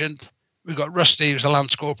sergeant. We've got Rusty, who's a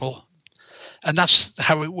lance corporal. And that's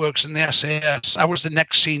how it works in the SAS. I was the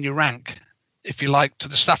next senior rank, if you like, to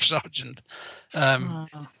the staff sergeant.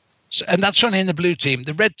 And that's only in the blue team.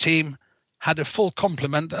 The red team had a full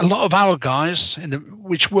complement. A lot of our guys,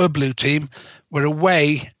 which were blue team, were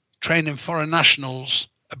away training foreign nationals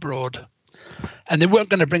abroad. And they weren't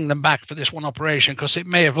going to bring them back for this one operation because it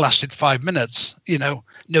may have lasted 5 minutes.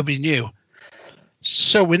 Nobody knew.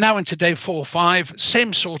 So we're now into day 4, 5,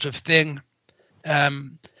 same sort of thing.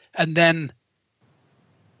 And then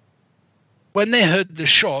when they heard the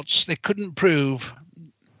shots, they couldn't prove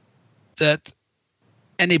that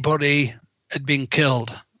anybody had been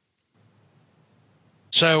killed.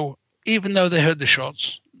 So even though they heard the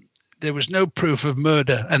shots, there was no proof of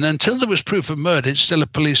murder. And until there was proof of murder, it's still a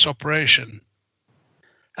police operation.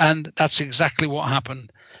 And that's exactly what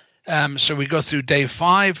happened. So we go through day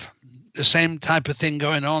 5, the same type of thing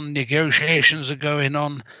going on. Negotiations are going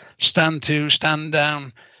on, stand to, stand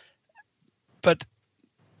down. But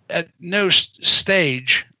at no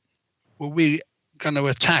stage were we going to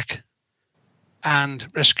attack and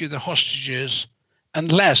rescue the hostages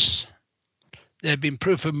unless there had been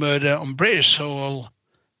proof of murder on British soil,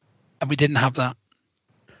 and we didn't have that.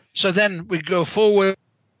 So then we go forward.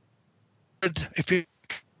 If you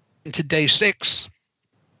into day 6,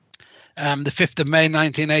 the 5th of May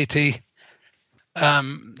 1980,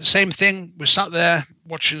 same thing. We sat there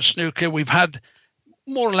watching snooker. We've had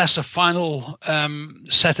more or less a final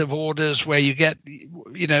set of orders where you get,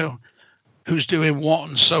 who's doing what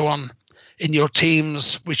and so on in your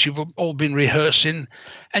teams, which you've all been rehearsing,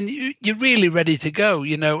 and you're really ready to go,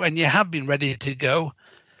 and you have been ready to go.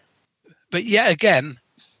 But yet again,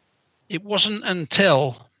 it wasn't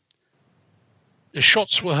until the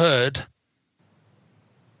shots were heard,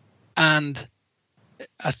 and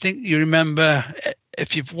I think you remember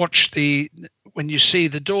if you've watched when you see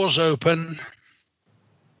the doors open,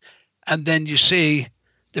 and then you see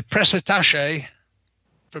the press attaché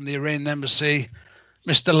from the Iranian embassy,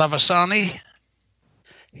 Mr. Lavasani.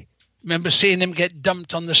 Remember seeing him get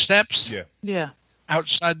dumped on the steps? Yeah.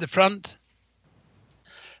 Outside the front.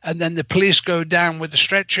 And then the police go down with the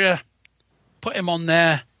stretcher, put him on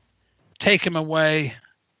there, take him away,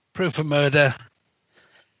 proof of murder.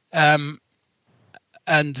 And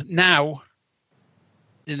now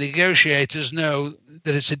the negotiators know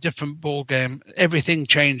that it's a different ball game. Everything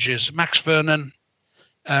changes. Max Vernon,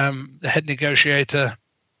 the head negotiator,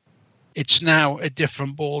 it's now a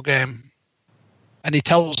different ball game. And he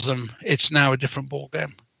tells them it's now a different ball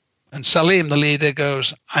game. And Salim, the leader,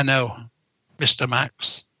 goes, I know, Mr.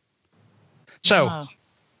 Max. So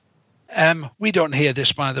we don't hear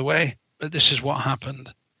this, by the way, but this is what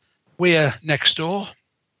happened. We are next door.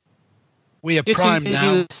 We are primed now. You're too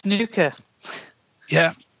busy with snooker.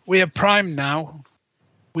 Yeah, we are primed now.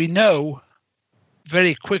 We know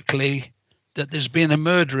very quickly that there's been a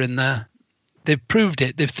murder in there. They've proved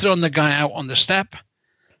it. They've thrown the guy out on the step.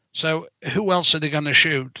 So who else are they going to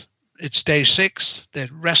shoot? It's day 6. They're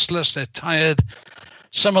restless. They're tired.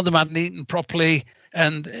 Some of them hadn't eaten properly.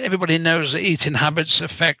 And everybody knows that eating habits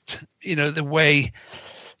affect, the way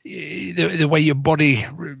your body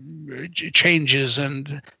changes.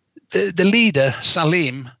 And the leader,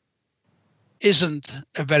 Salim, isn't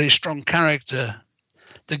a very strong character.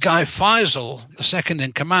 The guy Faisal, the second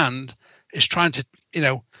in command, is trying to,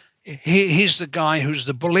 he's the guy who's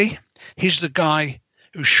the bully. He's the guy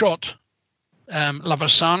who shot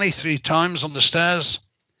Lavasani 3 times on the stairs.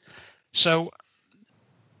 So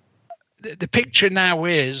the picture now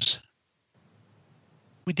is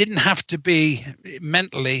we didn't have to be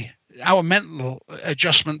mentally, our mental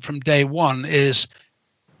adjustment from day one is,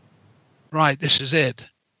 right, this is it.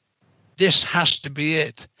 This has to be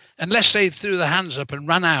it. Unless they threw their hands up and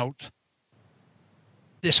ran out,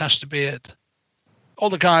 this has to be it.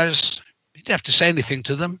 All the guys, you didn't have to say anything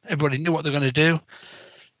to them. Everybody knew what they're going to do.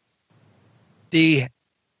 The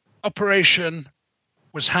operation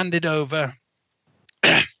was handed over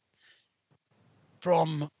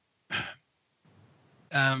from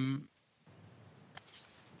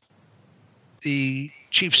the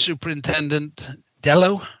Chief Superintendent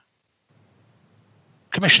Dello,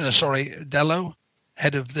 Commissioner Dello,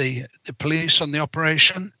 head of the police on the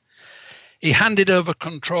operation. He handed over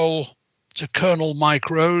control to Colonel Mike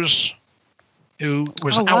Rose, who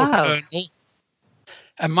was our colonel.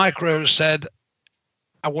 And Mike Rose said,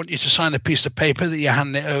 I want you to sign a piece of paper that you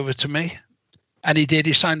hand it over to me. And he did.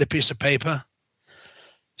 He signed a piece of paper.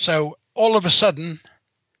 So all of a sudden,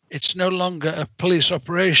 it's no longer a police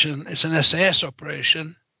operation. It's an SAS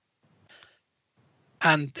operation.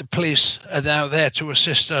 And the police are now there to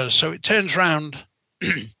assist us. So it turns around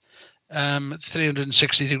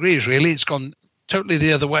 360 degrees, really. It's gone totally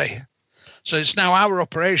the other way. So it's now our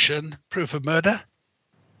operation, proof of murder.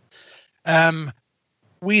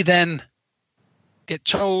 We then get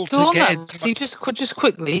told to get into... So just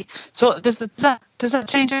quickly, so does that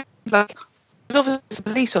change? Like, obviously it's a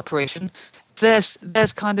police operation.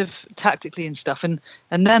 There's kind of tactically and stuff, and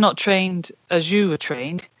they're not trained as you were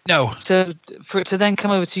trained. No. So for it to then come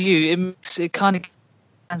over to you, it kind of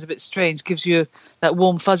sounds a bit strange. Gives you that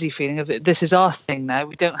warm fuzzy feeling of this is our thing now.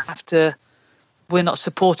 We don't have to. We're not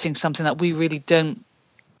supporting something that we really don't.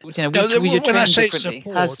 We are trained differently.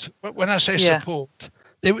 When I say support,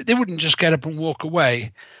 they wouldn't just get up and walk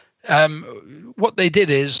away. What they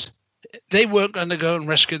did is they weren't going to go and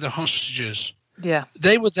rescue the hostages. Yeah.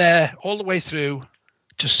 They were there all the way through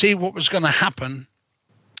to see what was going to happen.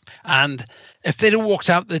 And if they'd have walked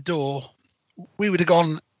out the door, we would have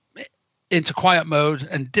gone into quiet mode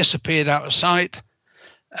and disappeared out of sight,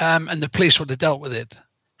 and the police would have dealt with it.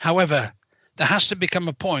 However, there has to become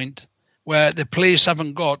a point where the police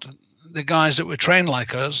haven't got the guys that were trained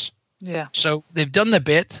like us. Yeah. So they've done their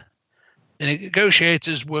bit. The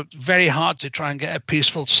negotiators worked very hard to try and get a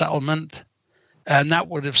peaceful settlement, and that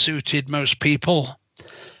would have suited most people.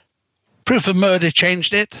 Proof of murder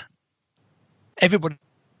changed it. Everybody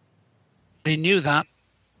knew that.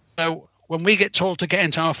 So when we get told to get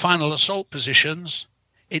into our final assault positions,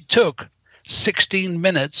 it took 16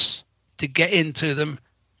 minutes to get into them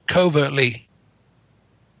covertly.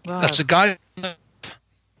 Wow. That's the guy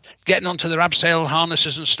getting onto their abseil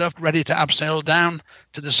harnesses and stuff, ready to abseil down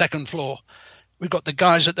to the second floor. We've got the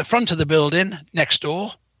guys at the front of the building next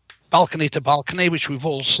door, balcony to balcony, which we've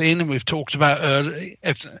all seen and we've talked about earlier.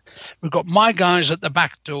 We've got my guys at the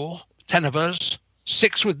back door, 10 of us,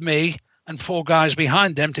 6 with me, and 4 guys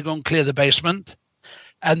behind them to go and clear the basement.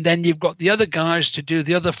 And then you've got the other guys to do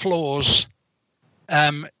the other floors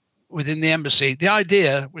within the embassy. The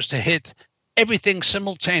idea was to hit everything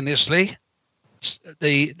simultaneously,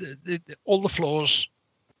 all the floors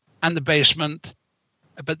and the basement,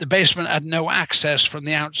 but the basement had no access from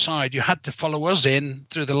the outside. You had to follow us in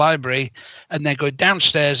through the library and then go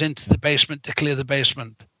downstairs into the basement to clear the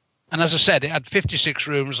basement. And as I said, it had 56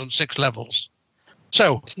 rooms on 6 levels.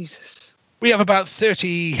 So Jesus. We have about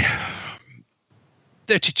 32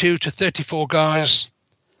 to 34 guys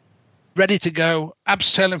ready to go,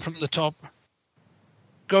 abseiling from the top,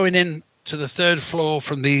 going in to the 3rd floor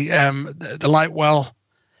from the light well,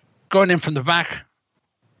 going in from the back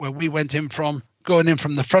where we went in from, going in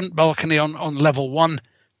from the front balcony on level 1,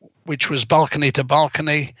 which was balcony to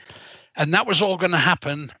balcony. And that was all going to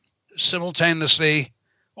happen simultaneously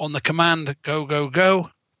on the command, go, go, go,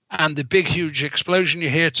 and the big, huge explosion you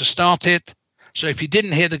hear to start it. So if you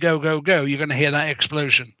didn't hear the go, go, go, you're going to hear that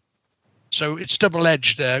explosion. So it's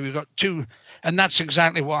double-edged there. We've got 2, and that's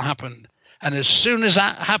exactly what happened. And as soon as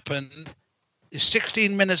that happened, it's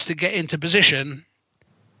 16 minutes to get into position.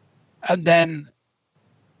 And then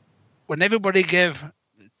when everybody gave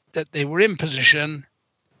that they were in position,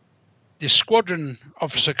 the squadron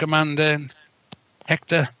officer commander,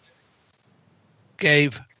 Hector,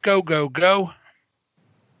 gave go, go, go.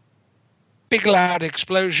 Big loud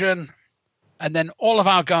explosion. And then all of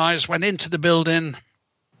our guys went into the building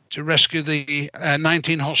to rescue the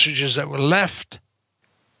 19 hostages that were left.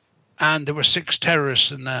 And there were 6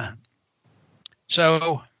 terrorists in there.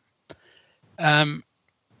 So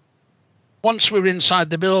once we were inside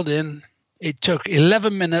the building, it took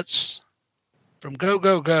 11 minutes from go,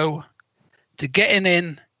 go, go to getting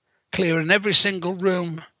in, clearing every single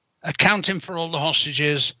room, accounting for all the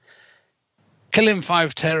hostages, killing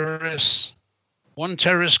 5 terrorists. 1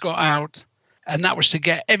 terrorist got out, and that was to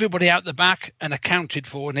get everybody out the back and accounted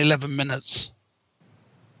for in 11 minutes.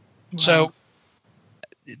 Wow. So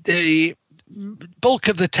the bulk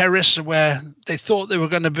of the terrorists are where they thought they were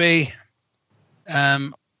going to be,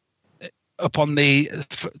 up on the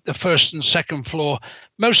 1st and 2nd floor.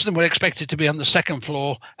 Most of them were expected to be on the 2nd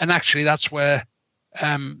floor, and actually that's where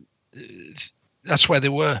they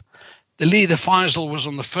were. The leader, Faisal, was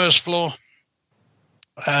on the 1st floor.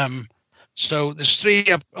 So there's 3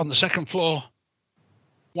 up on the 2nd floor,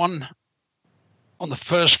 1 on the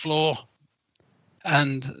 1st floor,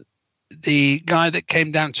 and the guy that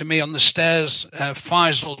came down to me on the stairs,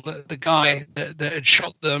 Faisal, the guy that had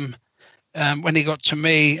shot them, when he got to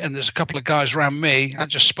me, and there's a couple of guys around me, I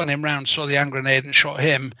just spun him round, saw the hand grenade and shot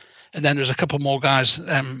him. And then there's a couple more guys,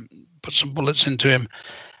 put some bullets into him.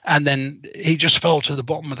 And then he just fell to the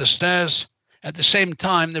bottom of the stairs. At the same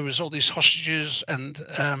time, there was all these hostages and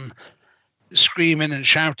screaming and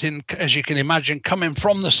shouting, as you can imagine, coming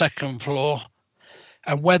from the 2nd floor.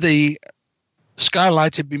 And where the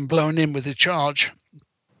skylight had been blown in with the charge,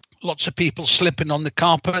 lots of people slipping on the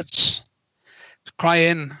carpets,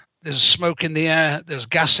 crying. There's smoke in the air. There's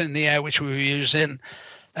gas in the air, which we were using.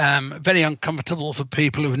 Very uncomfortable for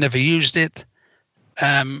people who've never used it.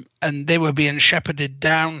 And they were being shepherded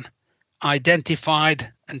down,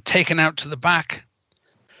 identified, and taken out to the back.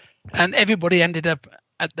 And everybody ended up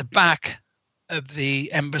at the back of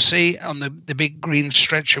the embassy on the big green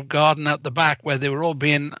stretch of garden out the back, where they were all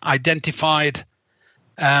being identified,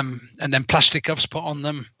 and then plastic cuffs put on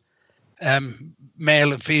them.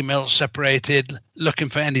 Male and female separated, looking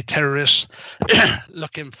for any terrorists,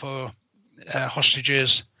 looking for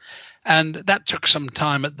hostages. And that took some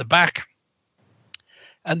time at the back.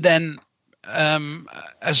 And then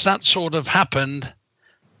as that sort of happened,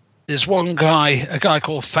 there's one guy, a guy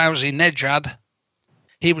called Fauzi Nejad.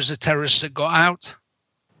 He was a terrorist that got out.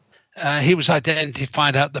 He was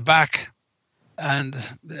identified out the back and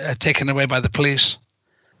taken away by the police.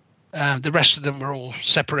 The rest of them were all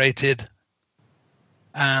separated.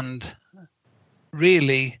 And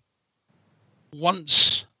really,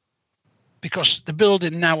 once, because the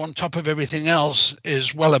building now on top of everything else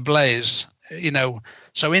is well ablaze,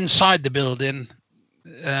 so inside the building,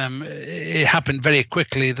 it happened very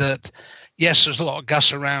quickly that, yes, there's a lot of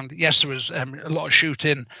gas around. Yes, there was a lot of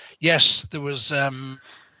shooting. Yes, there was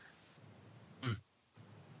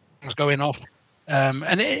going off.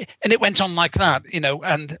 And it went on like that,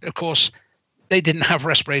 and of course, they didn't have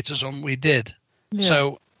respirators on, we did. Yeah.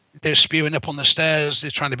 So they're spewing up on the stairs.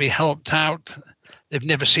 They're trying to be helped out. They've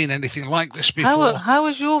never seen anything like this before. How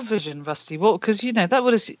was your vision, Rusty? Because that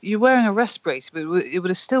would have, you're wearing a respirator, but it would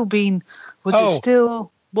have still been.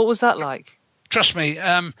 What was that like? Trust me.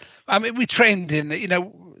 We trained in.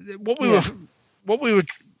 What we were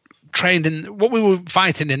trained in. What we were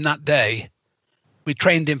fighting in that day, we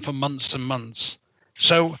trained in for months and months.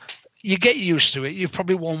 So you get used to it. You've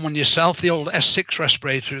probably worn one yourself. The old S6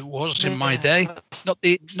 respirator it was in my day, not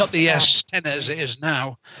the S10 as it is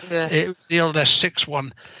now. Yeah. It was the old S6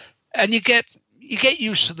 one, and you get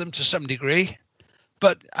used to them to some degree.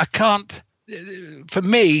 But I can't. For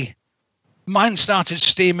me, mine started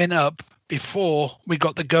steaming up before we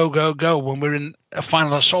got the go when we were in a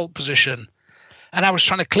final assault position, and I was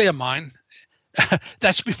trying to clear mine.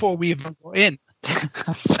 That's before we even got in.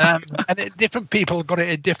 Different people got it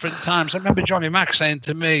at different times. I remember Johnny Mack saying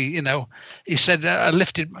to me, he said I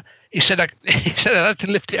had to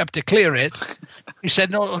lift it up to clear it. He said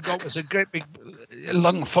no, all I got was a great big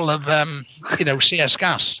lung full of CS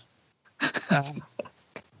gas.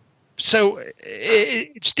 So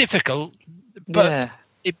it's difficult, but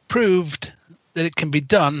it proved that it can be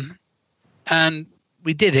done, and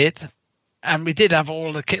we did it, and we did have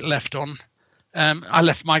all the kit left on. I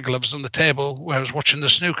left my gloves on the table where I was watching the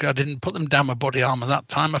snooker. I didn't put them down my body armor that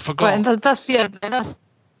time. I forgot. Right, and that's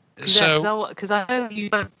because I know you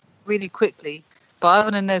went really quickly, but I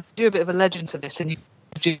want to know, you're a bit of a legend for this, and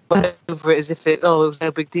you went over it as if it was no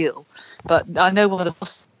big deal. But I know one of the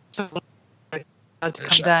bosses had to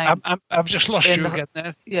come down. I've just lost you again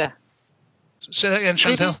there. Yeah. Say that again,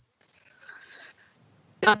 Chantel.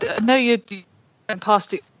 I know you went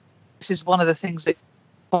past it. This is one of the things that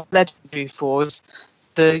legendary for is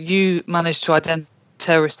you managed to identify a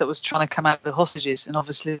terrorist that was trying to come out of the hostages, and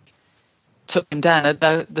obviously took him down.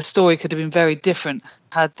 The story could have been very different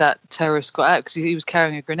had that terrorist got out, because he was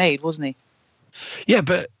carrying a grenade, wasn't he? Yeah,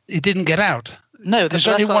 but he didn't get out. No, that's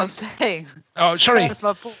only what one. I'm saying. Oh, sorry. That's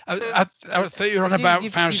my point. I thought you were on about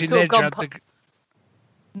Fauzi Nejad.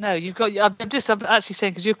 No, I'm actually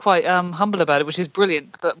saying, because you're quite humble about it, which is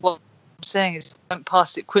brilliant. But what I'm saying is, went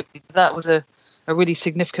past it quickly. That was a really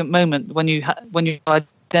significant moment when you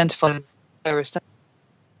identified the terrorist.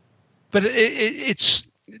 But it's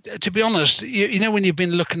to be honest, you know, when you've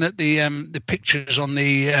been looking at the pictures on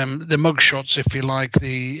the mugshots, if you like,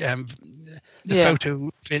 the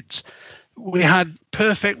photo fits, we had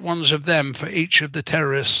perfect ones of them for each of the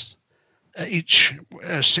terrorists, each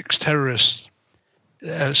 6 terrorists.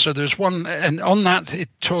 So there's one, and on that it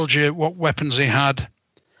told you what weapons they had,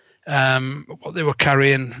 what they were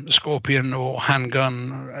carrying, scorpion or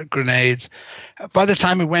handgun, grenades. By the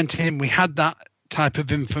time we went in, we had that type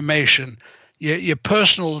of information. Your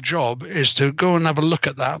personal job is to go and have a look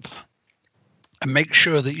at that and make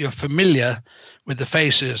sure that you're familiar with the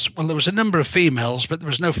faces. Well, there was a number of females, but there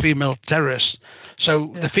was no female terrorists.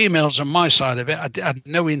 So the females on my side of it, I had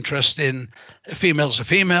no interest in a female's a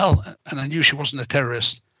female, and I knew she wasn't a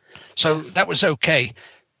terrorist. So that was okay.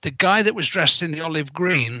 The guy that was dressed in the olive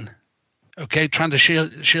green, trying to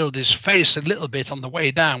shield his face a little bit on the way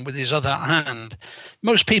down with his other hand,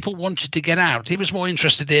 most people wanted to get out. He was more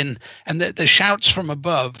interested in, and the shouts from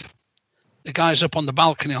above, the guys up on the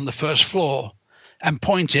balcony on the first floor, and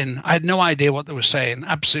pointing. I had no idea what they were saying,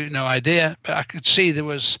 absolutely no idea, but I could see there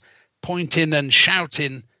was pointing and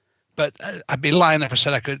shouting, but I'd be lying if I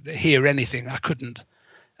said I could hear anything. I couldn't,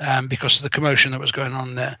 because of the commotion that was going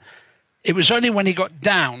on there. It was only when he got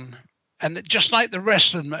down, and just like the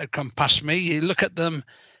rest of them that had come past me, you look at them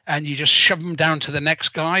and you just shove them down to the next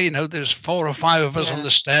guy. You know, there's 4 or 5 of us on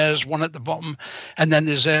the stairs, one at the bottom, and then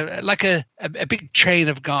there's a big chain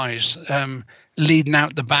of guys leading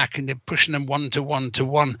out the back, and they're pushing them one to one to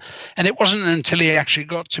one. And it wasn't until he actually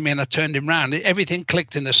got to me and I turned him round, everything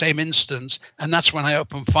clicked in the same instance, and that's when I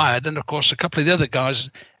opened fired. And of course, a couple of the other guys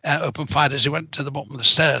opened fire as he went to the bottom of the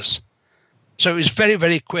stairs. So it was very,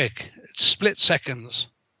 very quick, split seconds.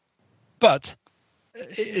 But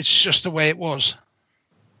it's just the way it was.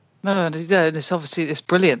 No, it's obviously it's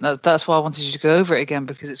brilliant. That's why I wanted you to go over it again,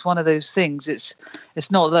 because it's one of those things.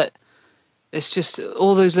 It's not that. It's just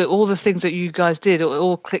all the things that you guys did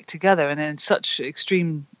all clicked together, and in such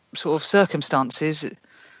extreme sort of circumstances,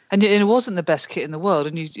 and it wasn't the best kit in the world,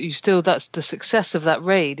 and you still, that's the success of that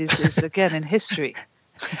raid is again in history.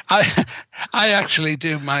 I actually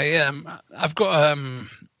do my I've got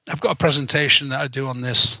a presentation that I do on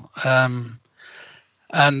this, and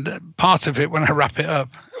part of it when I wrap it up,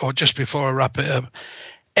 or just before I wrap it up,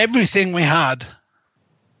 everything we had.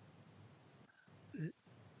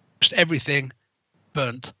 Just everything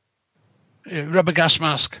burnt. Rubber gas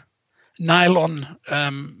mask, nylon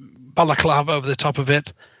balaclava over the top of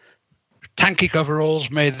it, tanky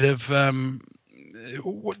coveralls made of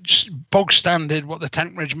bog standard, what the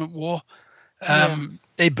tank regiment wore.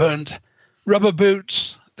 They burnt. Rubber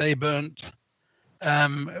boots, they burnt.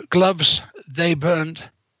 Gloves, they burnt.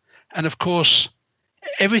 And of course,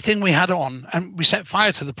 everything we had on, and we set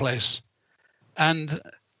fire to the place. And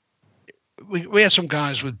we had some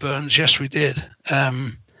guys with burns, yes, we did.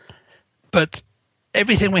 But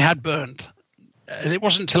everything we had burned. And it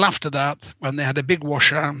wasn't until after that, when they had a big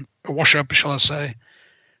wash-up, shall I say,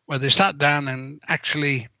 where they sat down and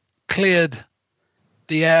actually cleared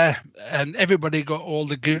the air, and everybody got all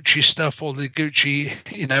the Gucci stuff, all the Gucci,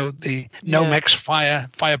 the Nomex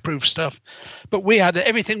fireproof stuff. But we had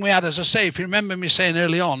everything we had, as I say. If you remember me saying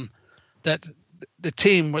early on that the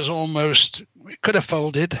team was almost, we could have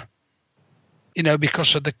folded,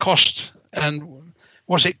 because of the cost. And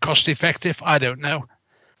was it cost effective? I don't know.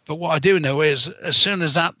 But what I do know is, as soon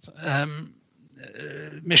as that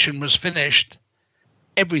mission was finished,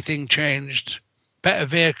 everything changed. Better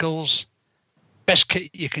vehicles, best kit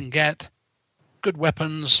you can get, good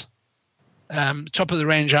weapons, top of the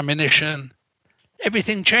range ammunition.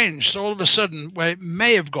 Everything changed. So all of a sudden, where it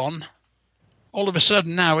may have gone, all of a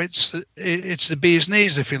sudden now it's the bee's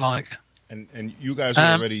knees, if you like. And you guys were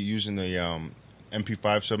already using the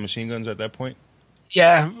MP5 submachine guns at that point?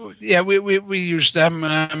 Yeah, we used them.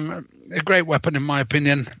 A great weapon, in my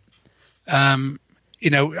opinion.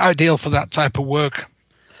 Ideal for that type of work.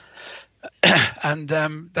 And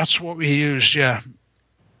that's what we used, yeah.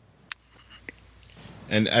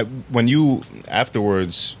 And when you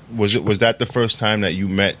afterwards, was that the first time that you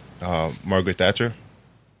met Margaret Thatcher?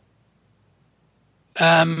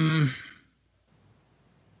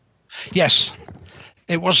 Yes,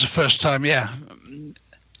 it was the first time, yeah.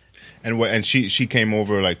 And she came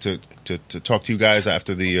over like to talk to you guys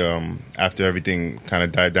after the after everything kind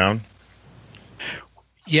of died down.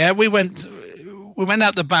 Yeah, we went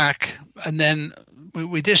out the back, and then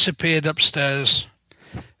we disappeared upstairs,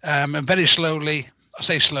 and very slowly, I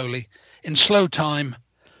say slowly, in slow time,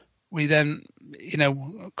 we then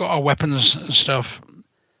got our weapons and stuff,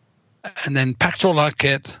 and then packed all our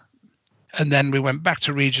kit. And then we went back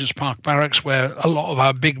to Regent's Park Barracks, where a lot of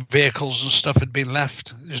our big vehicles and stuff had been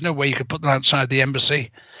left. There's no way you could put them outside the embassy.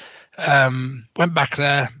 Went back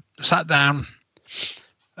there, sat down,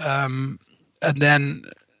 and then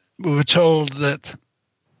we were told that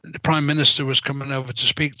the Prime Minister was coming over to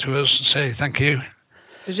speak to us and say thank you.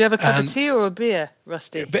 Did you have a cup of tea or a beer,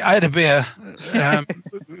 Rusty? I had a beer.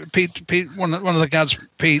 Pete, one of the guards,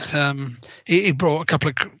 Pete, he brought a couple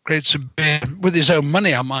of crates of beer with his own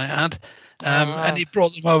money, I might add. And he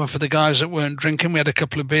brought them over for the guys that weren't drinking. We had a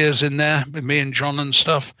couple of beers in there with me and John and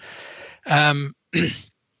stuff. Then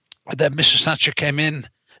Mrs. Thatcher came in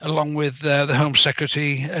along with the Home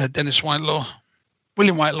Secretary,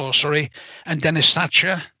 William Whitelaw, and Dennis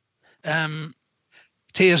Thatcher.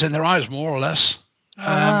 Tears in their eyes, more or less.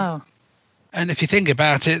 Wow. And if you think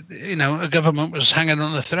about it, a government was hanging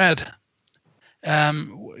on a thread.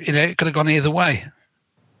 It could have gone either way.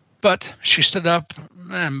 But she stood up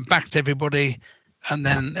and backed everybody. And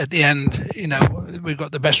then at the end, we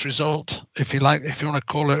got the best result, if you want to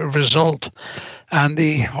call it a result. And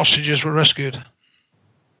the hostages were rescued.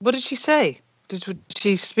 What did she say? Did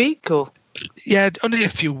she speak or? Yeah, only a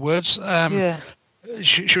few words.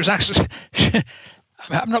 She was actually,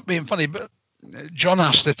 I'm not being funny, but John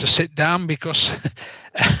asked her to sit down because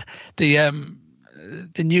the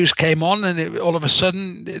news came on, and all of a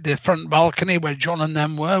sudden the front balcony where John and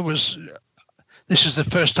them were this is the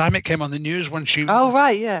first time it came on the news when she. Oh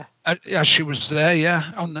right, yeah. As she was there,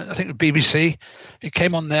 yeah, on I think the BBC, it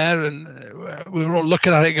came on there, and we were all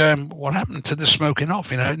looking at it, going, "What happened to the smoking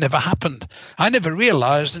off?" It never happened. I never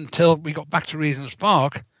realised until we got back to Regent's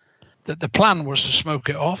Park that the plan was to smoke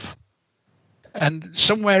it off. And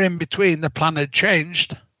somewhere in between, the plan had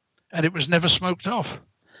changed, and it was never smoked off.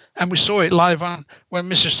 And we saw it live on when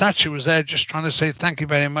Mrs. Thatcher was there, just trying to say thank you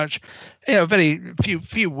very much. Very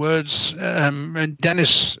few words. And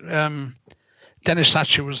Dennis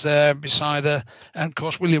Thatcher was there beside her, and of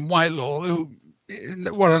course William Whitelaw, who,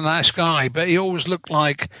 what a nice guy, but he always looked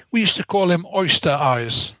like, we used to call him Oyster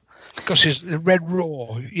Eyes because he's red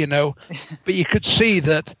raw, But you could see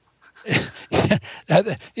that.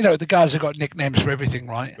 The guys have got nicknames for everything,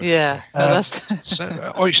 right? Yeah.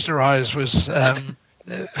 So Oyster Eyes was,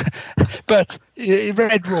 but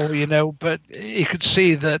red raw, but you could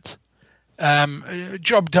see that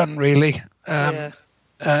job done, really.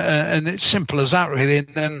 And it's simple as that, really. And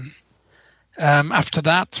then after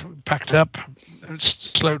that, packed up,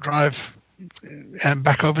 slow drive, and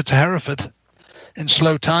back over to Hereford in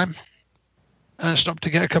slow time. Stopped to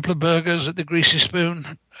get a couple of burgers at the Greasy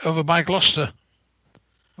Spoon over by Gloucester.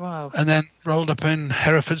 Wow. And then rolled up in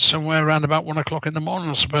Hereford somewhere around about 1 o'clock in the morning,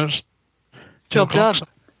 I suppose. Job done.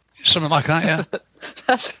 Something like that, yeah.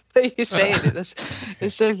 That's what you're saying.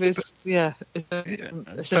 It's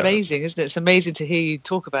amazing, isn't it? It's amazing to hear you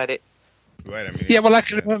talk about it. Right. I mean, yeah. Well, I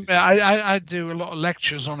can remember I do a lot of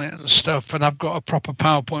lectures on it and stuff, and I've got a proper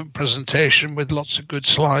PowerPoint presentation with lots of good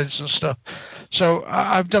slides and stuff. So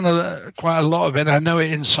I've done quite a lot of it. I know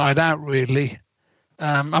it inside out, really.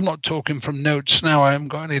 I'm not talking from notes now. I haven't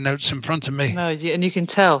got any notes in front of me. No, and you can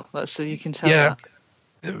tell. You can tell. Yeah.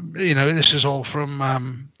 That. You know, this is all from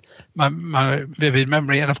my vivid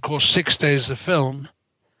memory, and of course, 6 days of film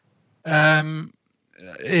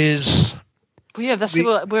is. Well, yeah, that's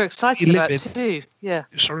what we're excited about too. Yeah.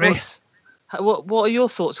 Sorry. What are your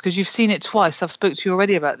thoughts? Because you've seen it twice. I've spoke to you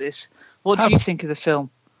already about this. What do you think of the film?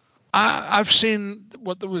 I've seen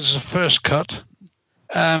what there was a first cut,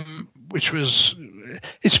 which was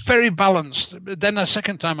it's very balanced. But then the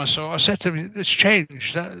second time I saw it, I said to him, it's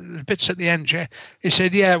changed. The bits at the end, he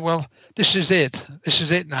said, yeah, well, this is it. This is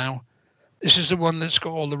it now. This is the one that's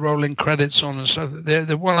got all the rolling credits on. And so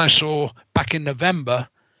the one I saw back in November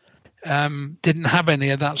didn't have any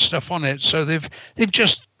of that stuff on it. So they've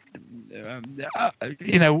just,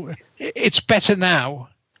 you know, it's better now.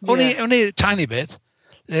 Yeah. Only a tiny bit.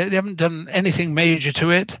 They haven't done anything major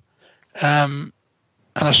to it.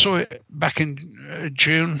 And I saw it back in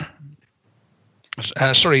June.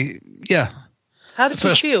 Sorry, yeah. How did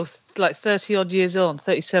you feel? Like 30-odd years on,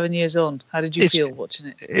 37 years on. How did you feel watching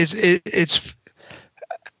it? It's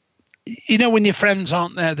you know, when your friends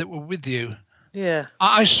aren't there that were with you. Yeah.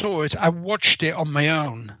 I saw it. I watched it on my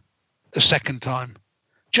own the second time.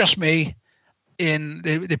 Just me.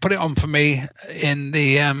 They put it on for me in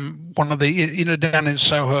the one of the, you know, down in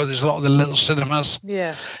Soho. There's a lot of the little cinemas.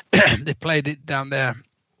 Yeah. They played it down there,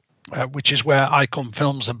 which is where Icon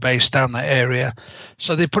Films are based, down that area.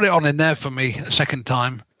 So they put it on in there for me a second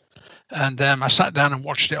time, and I sat down and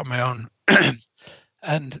watched it on my own.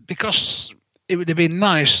 And because it would have been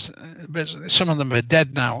nice, but some of them are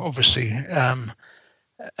dead now, obviously. And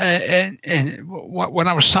when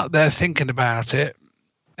I was sat there thinking about it,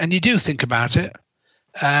 and you do think about it,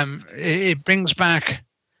 it brings back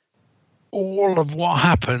all of what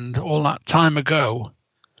happened all that time ago.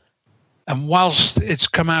 And whilst it's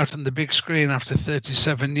come out on the big screen after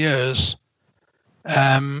 37 years,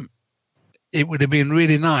 it would have been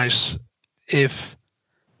really nice if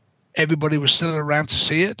everybody was still around to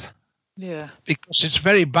see it. Yeah. Because it's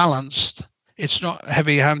very balanced. It's not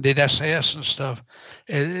heavy-handed SAS and stuff.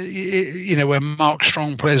 You know, where Mark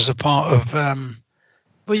Strong plays the part of...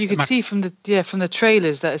 well, you could see from the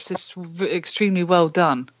trailers that it's just extremely well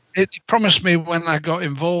done. It promised me when I got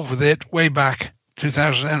involved with it way back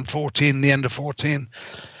 2014, the end of 14.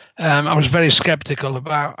 I was very skeptical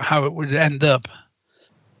about how it would end up,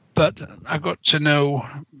 but I got to know,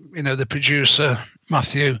 you know, the producer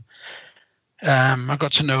Matthew. I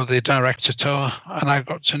got to know the director Tor, and I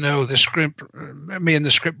got to know the script. Me and the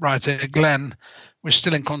scriptwriter Glenn. We're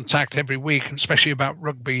still in contact every week, especially about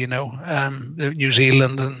rugby, you know, New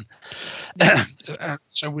Zealand. And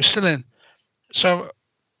so we're still in. So,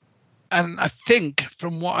 and I think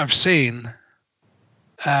from what I've seen,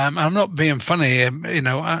 I'm not being funny, you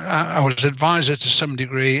know, I was advisor to some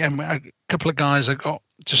degree, and a couple of guys I got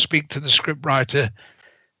to speak to the scriptwriter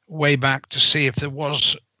way back to see if there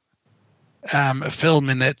was a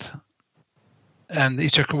film in it. And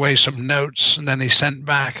he took away some notes, and then he sent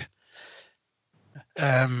back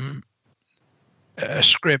a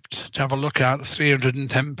script to have a look at,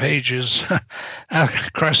 310 pages.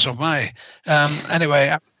 Christ almighty. Anyway,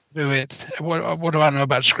 I do it. What do I know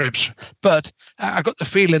about scripts? But I got the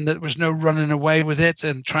feeling that there was no running away with it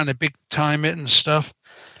and trying to big time it and stuff.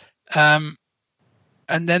 And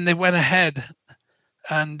then they went ahead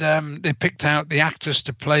and they picked out the actors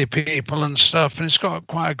to play people and stuff, and it's got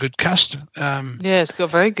quite a good cast. Yeah, it's got a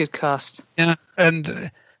very good cast. Yeah, and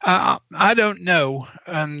I don't know,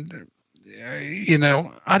 and you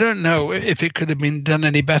know, I don't know if it could have been done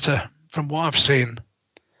any better from what I've seen.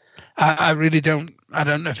 I really don't. I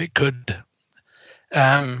don't know if it could.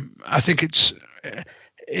 I think it's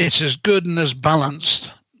as good and as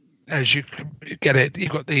balanced as you could get it. You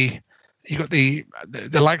got the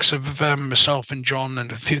likes of myself and John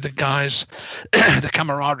and a few of the guys, the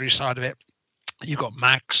camaraderie side of it. You got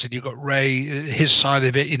Max and you got Ray, his side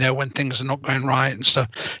of it, you know, when things are not going right and stuff.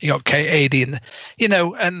 You got K80 and, you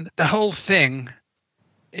know, and the whole thing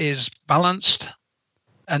is balanced.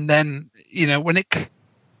 And then, you know, when it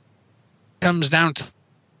comes down to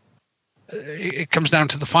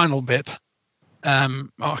the final bit, I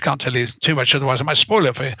can't tell you too much, otherwise I might spoil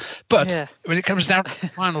it for you. But when it comes down to the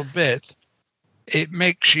final bit, it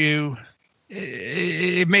makes you,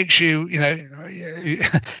 you know,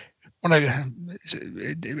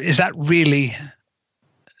 is that really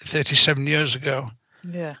 37 years ago?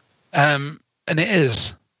 Yeah. And it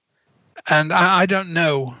is. And I don't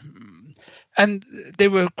know. And they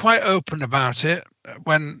were quite open about it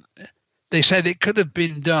when they said it could have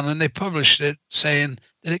been done, and they published it saying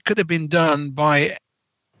that it could have been done by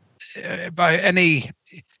any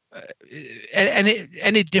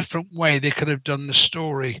different way. They could have done the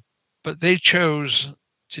story, but they chose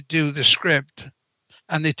to do the script,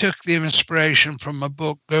 and they took the inspiration from a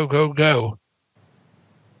book, Go, Go, Go.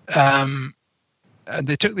 And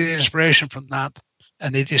they took the inspiration from that,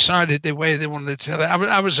 and they decided the way they wanted to tell it.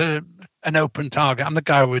 I was an open target. I'm the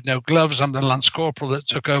guy with no gloves. I'm the Lance Corporal that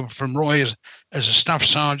took over from Roy as a staff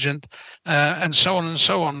sergeant, and so on and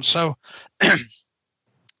so on. So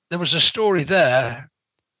there was a story there,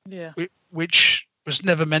 which was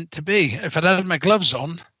never meant to be. If I'd had my gloves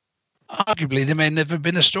on, arguably there may never have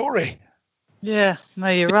been a story. Yeah, no,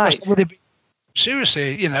 you're right.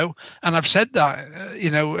 Seriously, and I've said that,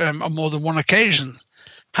 on more than one occasion.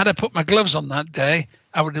 Had I put my gloves on that day,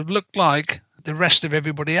 I would have looked like the rest of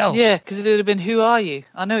everybody else. Yeah, because it would have been, who are you?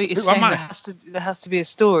 I know what you're saying. There has to be a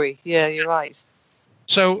story. Yeah, you're right.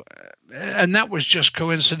 So, and that was just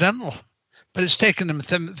coincidental. But it's taken them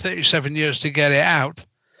 37 years to get it out.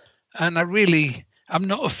 And I'm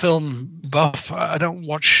not a film buff. I don't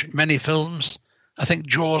watch many films. I think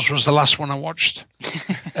Jaws was the last one I watched.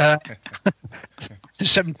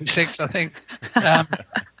 76, I think.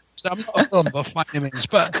 So I'm not a film buff by any means,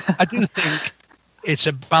 but I do think it's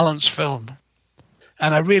a balanced film.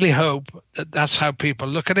 And I really hope that that's how people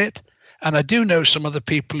look at it. And I do know some other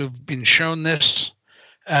people who've been shown this,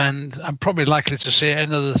 and I'm probably likely to see it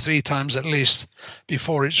another 3 times at least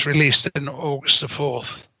before it's released in August the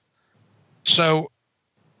 4th. So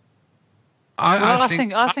I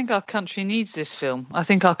think our country needs this film. I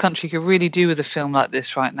think our country could really do with a film like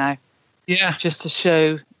this right now. Yeah. Just to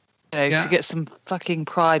show, to get some fucking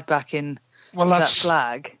pride back in that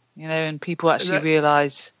flag, and people actually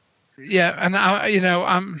realise. Yeah, and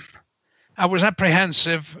I was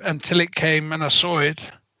apprehensive until it came and I saw it,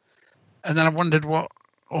 and then I wondered what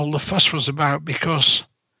all the fuss was about, because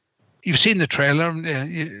you've seen the trailer.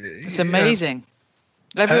 It's amazing.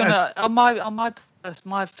 Everyone on my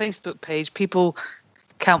Facebook page, people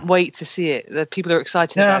can't wait to see it. People are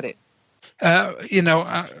excited about it.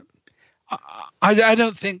 I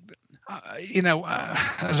don't think,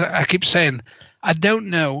 as I keep saying, I don't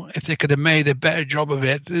know if they could have made a better job of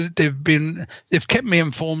it. They've kept me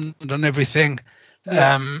informed on everything,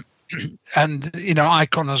 and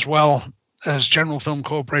Icon as well as General Film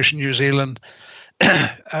Corporation New Zealand,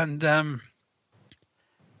 and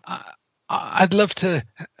I'd love to.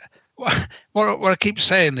 What I keep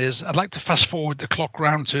saying is, I'd like to fast forward the clock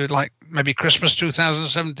round to like maybe Christmas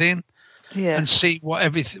 2017, and see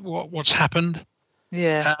what's happened.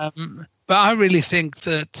 Yeah. But I really think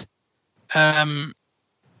that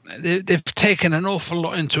they've taken an awful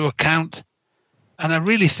lot into account, and I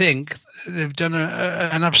really think they've done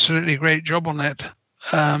an absolutely great job on it.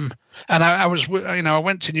 And I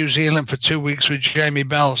went to New Zealand for 2 weeks with Jamie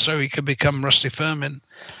Bell so he could become Rusty Furman.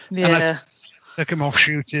 Yeah. And I took him off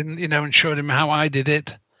shooting, and showed him how I did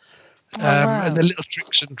it, and the little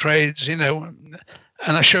tricks and trades, and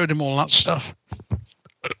I showed him all that stuff.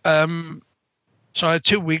 So I had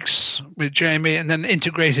 2 weeks with Jamie, and then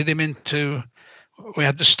integrated him into. We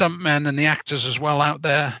had the stuntmen and the actors as well out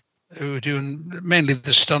there who were doing mainly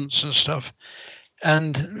the stunts and stuff,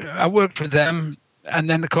 and I worked with them. And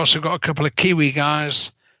then, of course, I've got a couple of Kiwi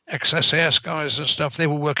guys, ex-SAS guys and stuff. They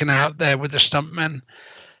were working out there with the stuntmen.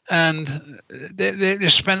 And they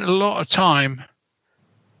spent a lot of time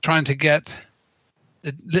trying to get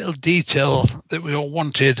the little detail that we all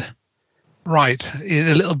wanted right.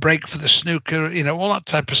 A little break for the snooker, all that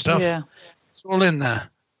type of stuff. Yeah. It's all in there.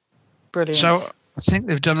 Brilliant. So I think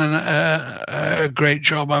they've done a great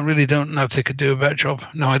job. I really don't know if they could do a better job.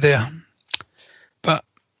 No idea. But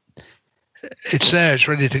it's there. It's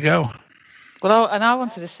ready to go. Well, and I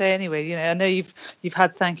wanted to say anyway, I know you've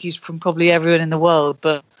had thank yous from probably everyone in the world,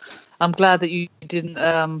 but I'm glad that you didn't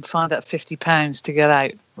find that £50 to get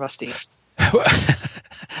out, Rusty.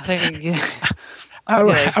 I think, I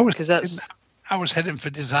was heading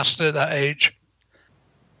for disaster at that age.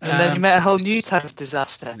 And then you met a whole new type of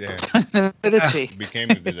disaster. Yeah. The military. Became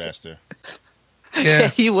the disaster.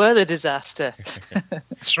 Yeah, you were the disaster.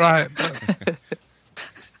 That's right. But,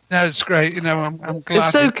 no, it's great. I'm glad.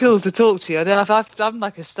 It's so cool to talk to you. I'm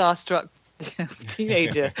like a starstruck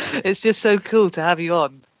teenager. It's just so cool to have you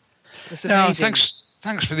on. It's amazing. No,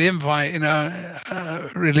 thanks for the invite.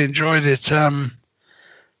 Really enjoyed it. And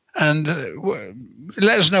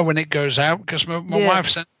let us know when it goes out, because my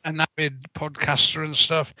wife's an avid podcaster and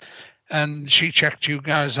stuff. And she checked you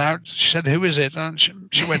guys out. She said, "Who is it?" And she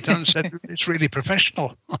went on and said, "It's really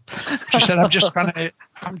professional." She said, "I'm just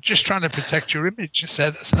trying to protect your image." She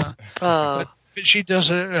said, but she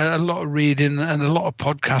does a lot of reading and a lot of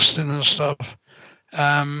podcasting and stuff,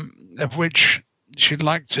 of which she'd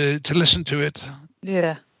like to listen to it.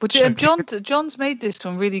 Yeah, but John's made this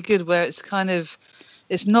one really good, where it's kind of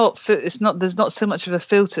there's not so much of a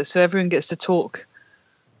filter, so everyone gets to talk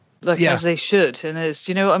as they should, and it's,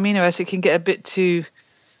 you know what I mean, or else it can get a bit too,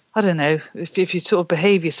 I don't know, if you sort of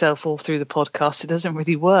behave yourself all through the podcast, it doesn't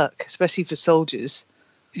really work, especially for soldiers.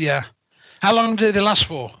 Yeah. How long did they last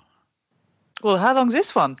for? Well, how long's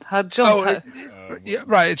this one? Right,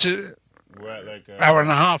 it's we're at like hour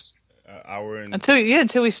and a half. Hour and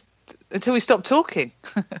until we stop talking.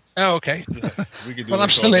 Oh, okay. Yeah, we could do well,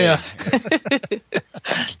 I'm still here.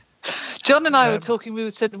 John and I were talking. We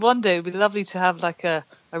said one day it would be lovely to have like a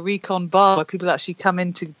recon bar where people actually come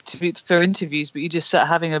in for interviews, but you just sit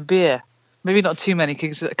having a beer. Maybe not too many,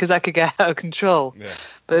 because that could get out of control. Yeah.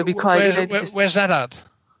 But it'd be quite. Where's that at?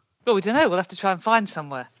 Well, we don't know. We'll have to try and find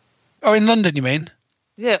somewhere. Oh, in London, you mean?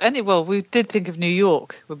 Yeah. Well, we did think of New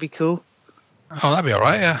York would be cool. Oh, that'd be all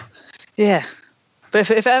right. Yeah. Yeah,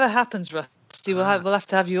 but if it ever happens, Rusty, we'll have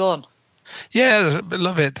to have you on. Yeah, I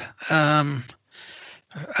love it. And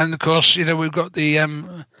of course, you know, we've got the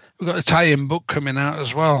tie-in book coming out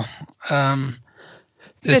as well. John,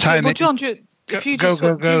 if you just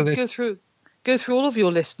go through all of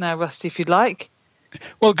your list now, Rusty, if you'd like.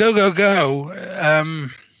 Well, Go.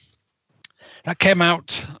 That came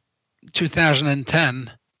out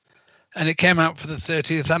 2010, and it came out for the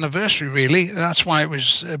 30th anniversary. Really, that's why it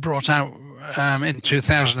was brought out in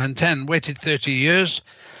 2010. Waited 30 years.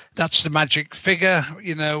 That's the magic figure,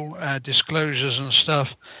 you know, disclosures and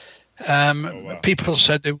stuff. Wow. People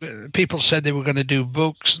said they were going to do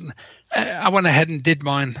books. And I went ahead and did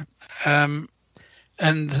mine, and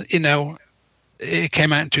you know, it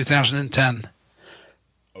came out in 2010.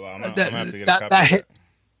 Well, I'm gonna have to get a copy of that.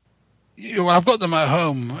 Well, I've got them at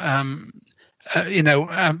home, you know,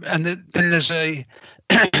 and then there's the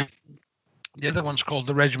other one's called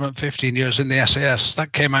The Regiment 15 Years in the SAS.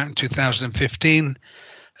 That came out in 2015.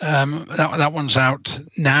 That one's out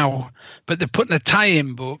now, but they're putting a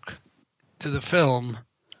tie-in book to the film,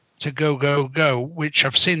 to Go, which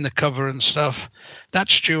I've seen the cover and stuff.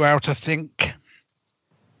 That's due out, I think,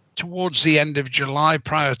 towards the end of July,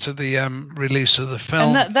 prior to the release of the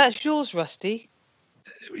film. And that's yours, Rusty?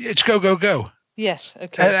 It's Go. Yes,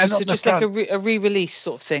 okay. Just like a re-release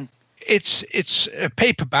sort of thing. It's a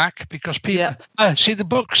paperback, because people see the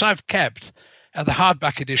books I've kept. The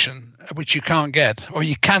hardback edition, which you can't get, or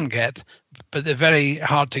you can get, but they're very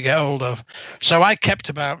hard to get hold of. So I kept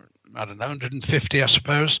about, I don't know, 150, I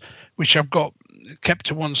suppose, which I've got kept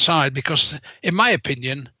to one side, because, in my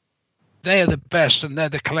opinion, they are the best, and they're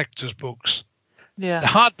the collector's books. Yeah.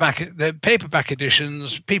 The paperback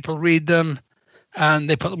editions, people read them, and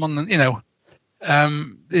they put them on the, you know,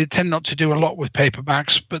 they tend not to do a lot with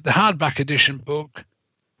paperbacks, but the hardback edition book,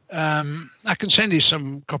 I can send you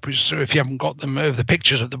some copies through if you haven't got them, of the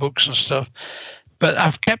pictures of the books and stuff. But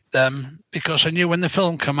I've kept them because I knew when the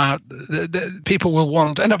film come out, the people will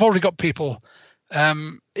want. And I've already got people,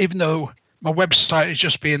 even though my website is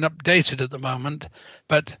just being updated at the moment.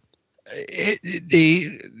 But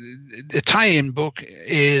the tie-in book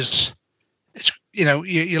is, it's, you know,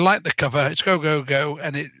 you like the cover. It's Go,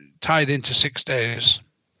 and it tied into 6 days.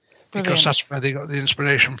 Brilliant. Because that's where they got the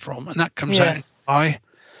inspiration from, and that comes out in July.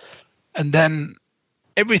 And then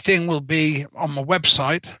everything will be on my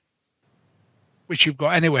website, which you've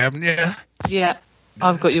got anyway, haven't you? Yeah,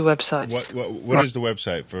 I've got your website. What is the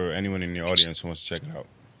website for anyone in the audience who wants to check it out?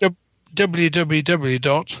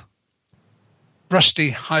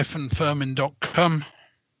 www.rusty-furman.com,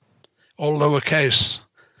 all lowercase.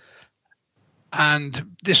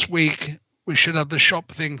 And this week we should have the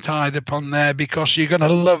shop thing tied up on there, because you're going to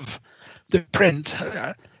love the print.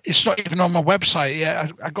 It's not even on my website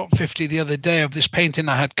yet. I got 50 the other day of this painting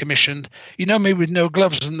I had commissioned. You know me with no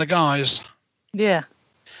gloves and the guys. Yeah.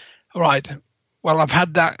 Right. Well, I've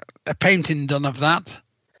had a painting done of that.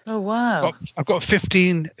 Oh, wow. I've got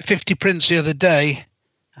 50 prints the other day.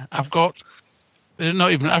 I've not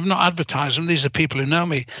advertised them. These are people who know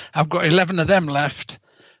me. I've got 11 of them left,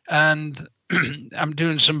 and I'm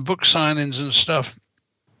doing some book signings and stuff.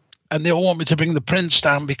 And they all want me to bring the prints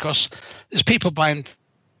down, because there's people buying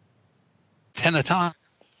 10 a time,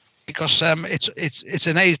 because it's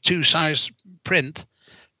an A2 size print,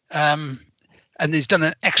 and he's done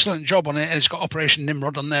an excellent job on it, and it's got Operation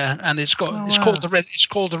Nimrod on there, and it's called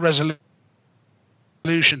the Resolution.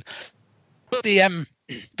 Put the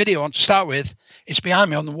video on to start with. It's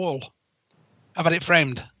behind me on the wall. I've had it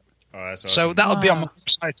framed. Oh, that's awesome. So that'll be on my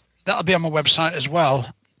website. That'll be on my website as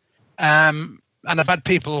well. And I've had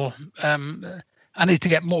people. I need to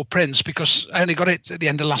get more prints because I only got it at the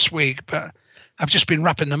end of last week, but I've just been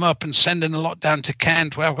wrapping them up and sending a lot down to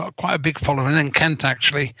Kent, where I've got quite a big following in Kent,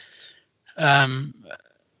 actually. They've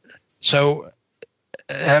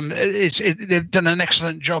done an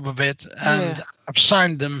excellent job of it, and I've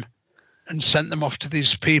signed them and sent them off to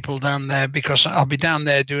these people down there because I'll be down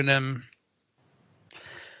there doing them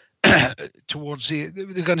towards they're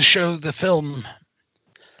going to show the film,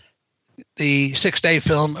 the 6-day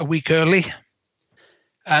film, a week early,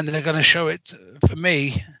 and they're going to show it for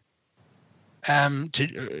me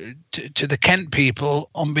to the Kent people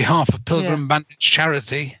on behalf of Pilgrim Bandage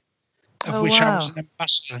Charity, of which I was an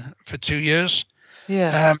ambassador for 2 years.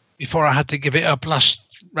 Before I had to give it up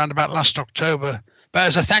round about last October. But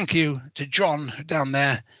as a thank you to John down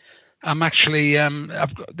there, I'm actually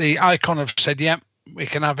I've got the Icon have said, we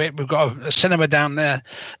can have it. We've got a cinema down there,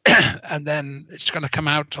 and then it's going to come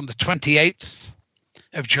out on the 28th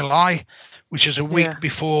of July, which is a week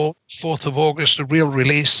before 4th of August, the real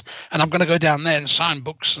release. And I'm going to go down there and sign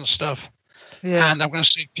books and stuff. And I'm going to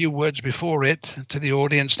say a few words before it to the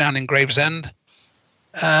audience down in Gravesend.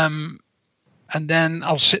 And then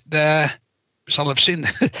I'll sit there. So I'll have seen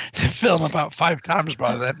the film about 5 times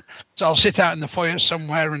by then. So I'll sit out in the foyer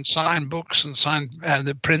somewhere and sign books and sign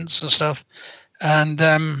the prints and stuff. And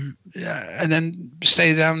then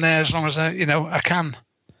stay down there as long as I can.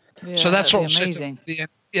 So that's all amazing.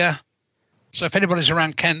 So if anybody's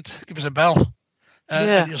around Kent, give us a bell.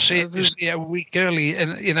 And you'll see it a week early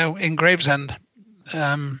in Gravesend.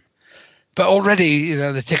 But already,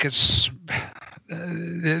 the tickets,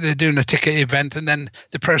 they're doing a ticket event, and then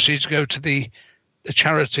the proceeds go to the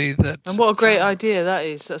charity that. And what a great idea that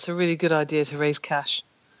is! That's a really good idea to raise cash.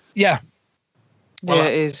 Yeah. Well,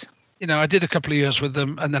 it is. I did a couple of years with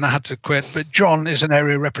them, and then I had to quit. But John is an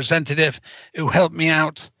area representative who helped me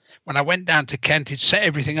out when I went down to Kent. He'd set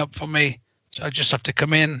everything up for me, so I just have to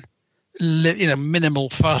come in, minimal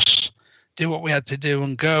fuss, do what we had to do,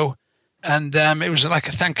 and go. And it was like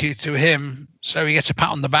a thank you to him. So he gets a pat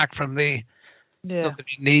on the back from the. Not that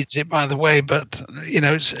he needs it, by the way, but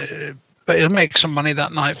but he'll make some money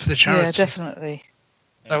that night for the charity. Yeah, definitely.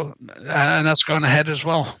 So, and that's going ahead as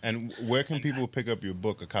well. And where can people pick up your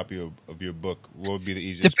book, a copy of your book? What would be the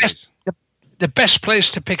easiest place? The best place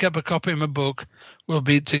to pick up a copy of my book will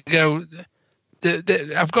be to go.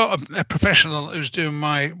 I've got a professional who's doing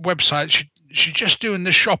my website. She's just doing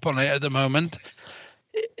the shop on it at the moment.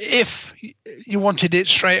 If you wanted it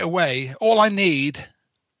straight away, all I need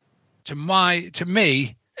to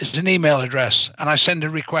me is an email address, and I send a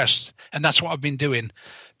request, and that's what I've been doing.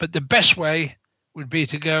 But the best way would be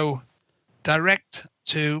to go direct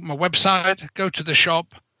to my website, go to the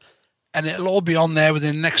shop, and it'll all be on there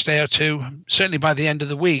within the next day or two, certainly by the end of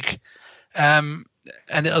the week. And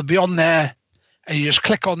it'll be on there, and you just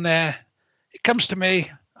click on there. It comes to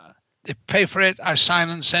me, they pay for it, I sign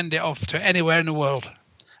and send it off to anywhere in the world,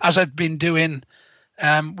 as I've been doing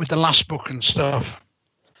with the last book and stuff.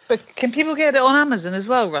 But can people get it on Amazon as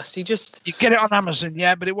well, Rusty? You get it on Amazon,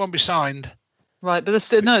 but it won't be signed. Right, but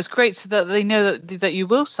it's great so that they know that you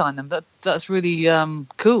will sign them. That's really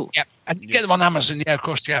cool. Yeah, and you get them on Amazon, of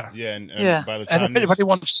course, Yeah, and by the time if anybody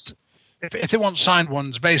wants, if they want signed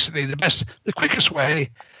ones, basically the quickest way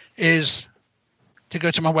is to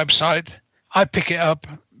go to my website. I pick it up,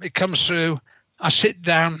 it comes through, I sit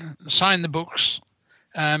down, sign the books,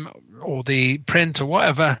 or the print or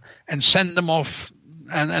whatever, and send them off.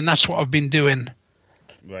 And that's what I've been doing.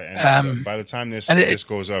 Right. And by the time this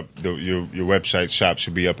goes up, your website shop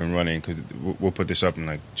should be up and running, because we'll put this up in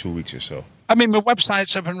like 2 weeks or so. I mean, my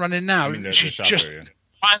website's up and running now. She's just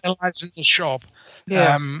finalizing the shop.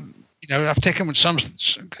 Yeah. I've taken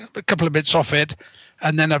a couple of bits off it,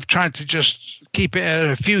 and then I've tried to just keep it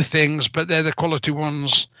a few things, but they're the quality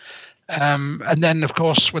ones. And then, of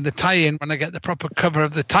course, when I get the proper cover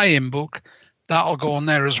of the tie-in book, that'll go on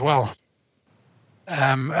there as well.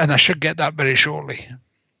 And I should get that very shortly.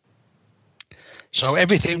 So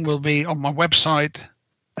everything will be on my website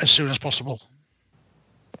as soon as possible.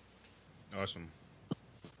 Awesome.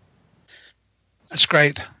 That's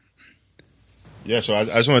great. Yeah, so I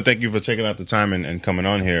just want to thank you for taking out the time and coming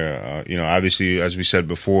on here. Obviously, as we said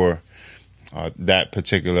before, that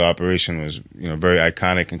particular operation was, very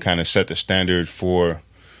iconic and kind of set the standard for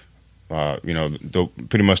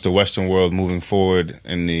pretty much the Western world moving forward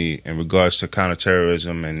in regards to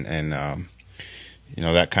counterterrorism and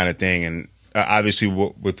that kind of thing. And obviously,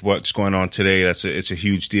 with what's going on today, it's a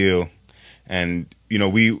huge deal. And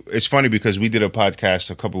it's funny because we did a podcast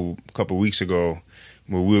a couple weeks ago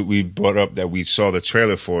we brought up that we saw the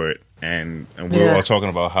trailer for it, and we were all talking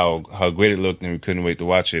about how great it looked, and we couldn't wait to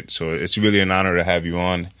watch it. So it's really an honor to have you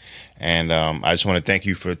on, and I just want to thank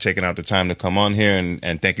you for taking out the time to come on here,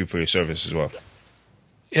 and thank you for your service as well.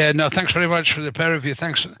 Yeah, no, thanks very much for the pair of you.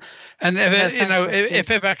 Thanks. And if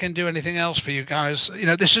ever I can do anything else for you guys,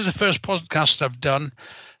 this is the first podcast I've done.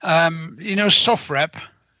 SoftRep.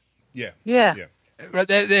 Yeah.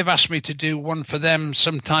 They've asked me to do one for them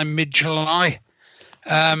sometime mid-July.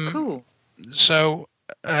 Cool. So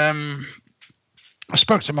I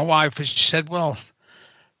spoke to my wife, and she said, "Well,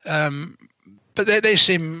 but they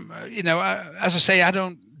seem, as I say, I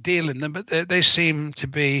don't deal in them, but they seem to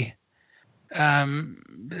be quite.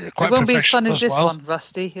 It won't be as fun as as this well. one,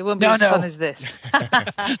 Rusty. It won't be as fun as this.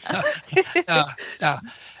 No.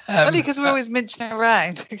 Only because we're always mincing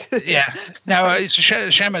around. Yeah. No, it's a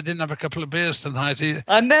shame I didn't have a couple of beers tonight.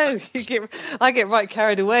 I know. I get right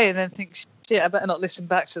carried away and then think, shit, I better not listen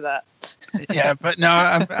back to that. Yeah, but no,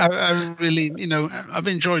 I really, I've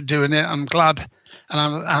enjoyed doing it. I'm glad,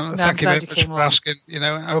 and thank you very much for asking.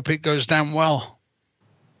 I hope it goes down well.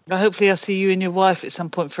 Hopefully, I'll see you and your wife at some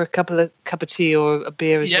point for a cup of tea or a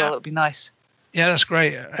beer as well. It'll be nice. Yeah, that's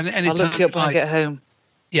great. And I'll look you up when I get home.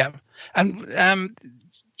 Yeah, and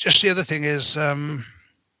just the other thing is, if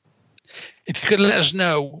you could let us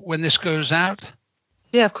know when this goes out.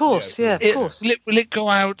 Yeah, of course. Yeah, of course. Will it go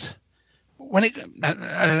out when it?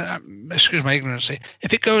 Excuse my ignorance.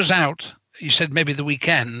 If it goes out, you said maybe the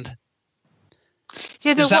weekend.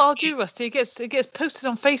 Yeah, no. What I'll do, Rusty, it gets posted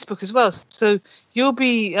on Facebook as well. So you'll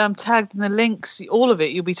be tagged in the links, all of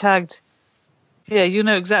it. You'll be tagged. Yeah, you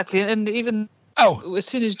know exactly. And even as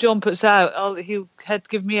soon as John puts out, he'll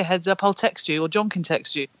give me a heads up. I'll text you, or John can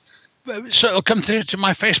text you. So it'll come through to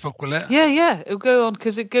my Facebook, will it? Yeah. It'll go on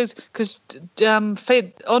because on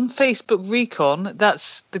Facebook Recon,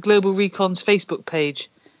 that's the Global Recon's Facebook page.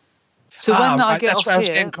 So when I get off here, I was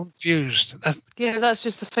getting confused. That's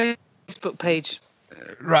just the Facebook page.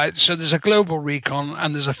 Right. So there's a Global Recon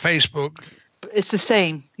and there's a Facebook. It's the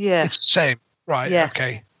same. Yeah. It's the same. Right. Yeah.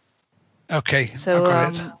 Okay. So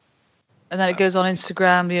and then it goes on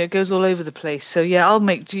Instagram. Yeah, it goes all over the place. So yeah, I'll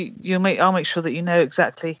make sure that you know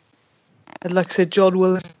exactly. And like I said, John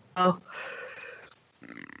will as well.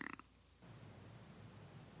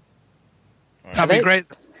 That'd be great.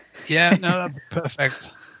 Yeah, no, that'd be perfect.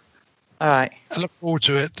 All right. I look forward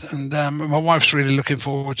to it, and my wife's really looking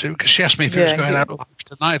forward to it because she asked me if it was going out live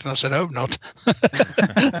tonight, and I said, "Hope not."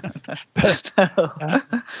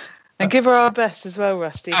 And give her our best as well,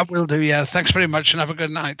 Rusty. I will do. Yeah. Thanks very much, and have a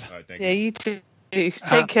good night. All right, thank you. You too.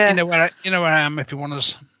 Take care. You know where I am if you want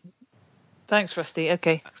us. Thanks, Rusty.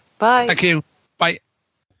 Okay. Bye. Thank you. Bye.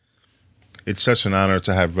 It's such an honor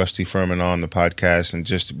to have Rusty Furman on the podcast, and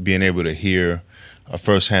just being able to hear a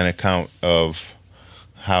firsthand account of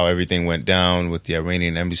how everything went down with the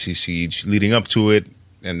Iranian embassy siege leading up to it,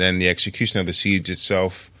 and then the execution of the siege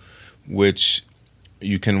itself, which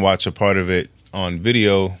you can watch a part of it on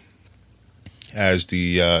video as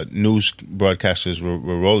the news broadcasters were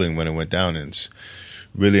rolling when it went down. And it's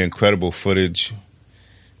really incredible footage,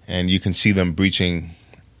 and you can see them breaching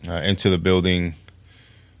into the building.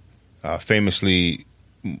 Famously,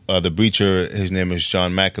 the breacher, his name is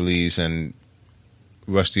John McAleese, and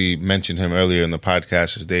Rusty mentioned him earlier in the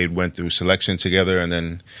podcast as they went through selection together and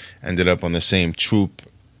then ended up on the same troop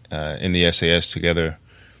in the SAS together.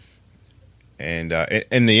 And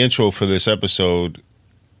in the intro for this episode,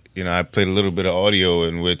 I played a little bit of audio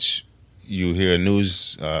in which you hear a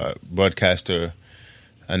news broadcaster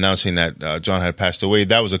announcing that John had passed away.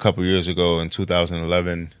 That was a couple years ago in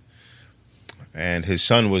 2011. And his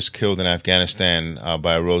son was killed in Afghanistan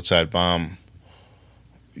by a roadside bomb.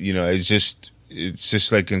 It's just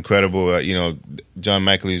like incredible. John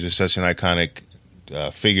McAleese was such an iconic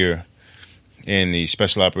figure in the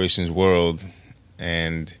special operations world.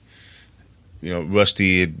 And,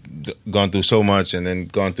 Rusty had gone through so much and then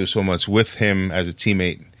gone through so much with him as a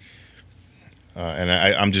teammate. And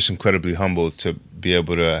I'm just incredibly humbled to be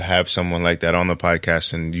able to have someone like that on the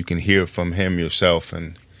podcast, and you can hear from him yourself.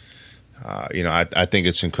 And, I think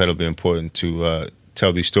it's incredibly important to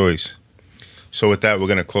tell these stories. So with that, we're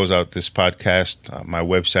going to close out this podcast. My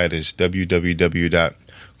website is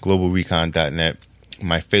www.globalrecon.net.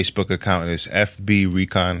 My Facebook account is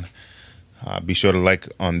FBRecon. Be sure to like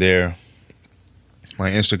on there.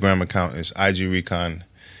 My Instagram account is IGRecon.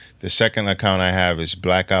 The second account I have is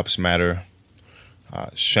Black Ops Matter.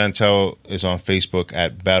 Chantel is on Facebook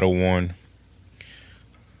at Battleworn.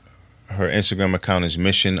 Her Instagram account is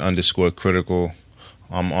mission_critical.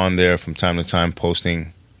 I'm on there from time to time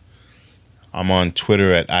posting. I'm on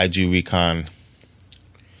Twitter at IGRecon.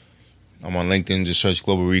 I'm on LinkedIn, just search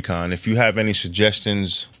Global Recon. If you have any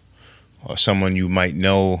suggestions or someone you might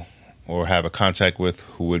know or have a contact with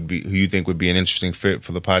who you think would be an interesting fit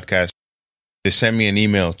for the podcast, just send me an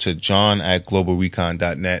email to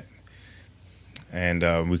john@globalrecon.net,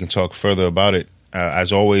 and we can talk further about it.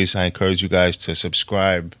 As always, I encourage you guys to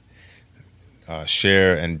subscribe,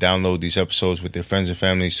 share, and download these episodes with your friends and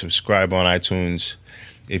family. Subscribe on iTunes.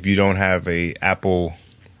 If you don't have a Apple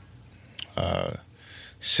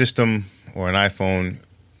system or an iPhone,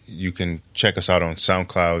 you can check us out on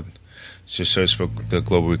SoundCloud. Just search for the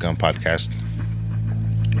Global Recon Podcast.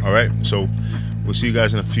 All right, so we'll see you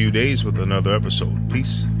guys in a few days with another episode.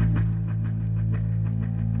 Peace.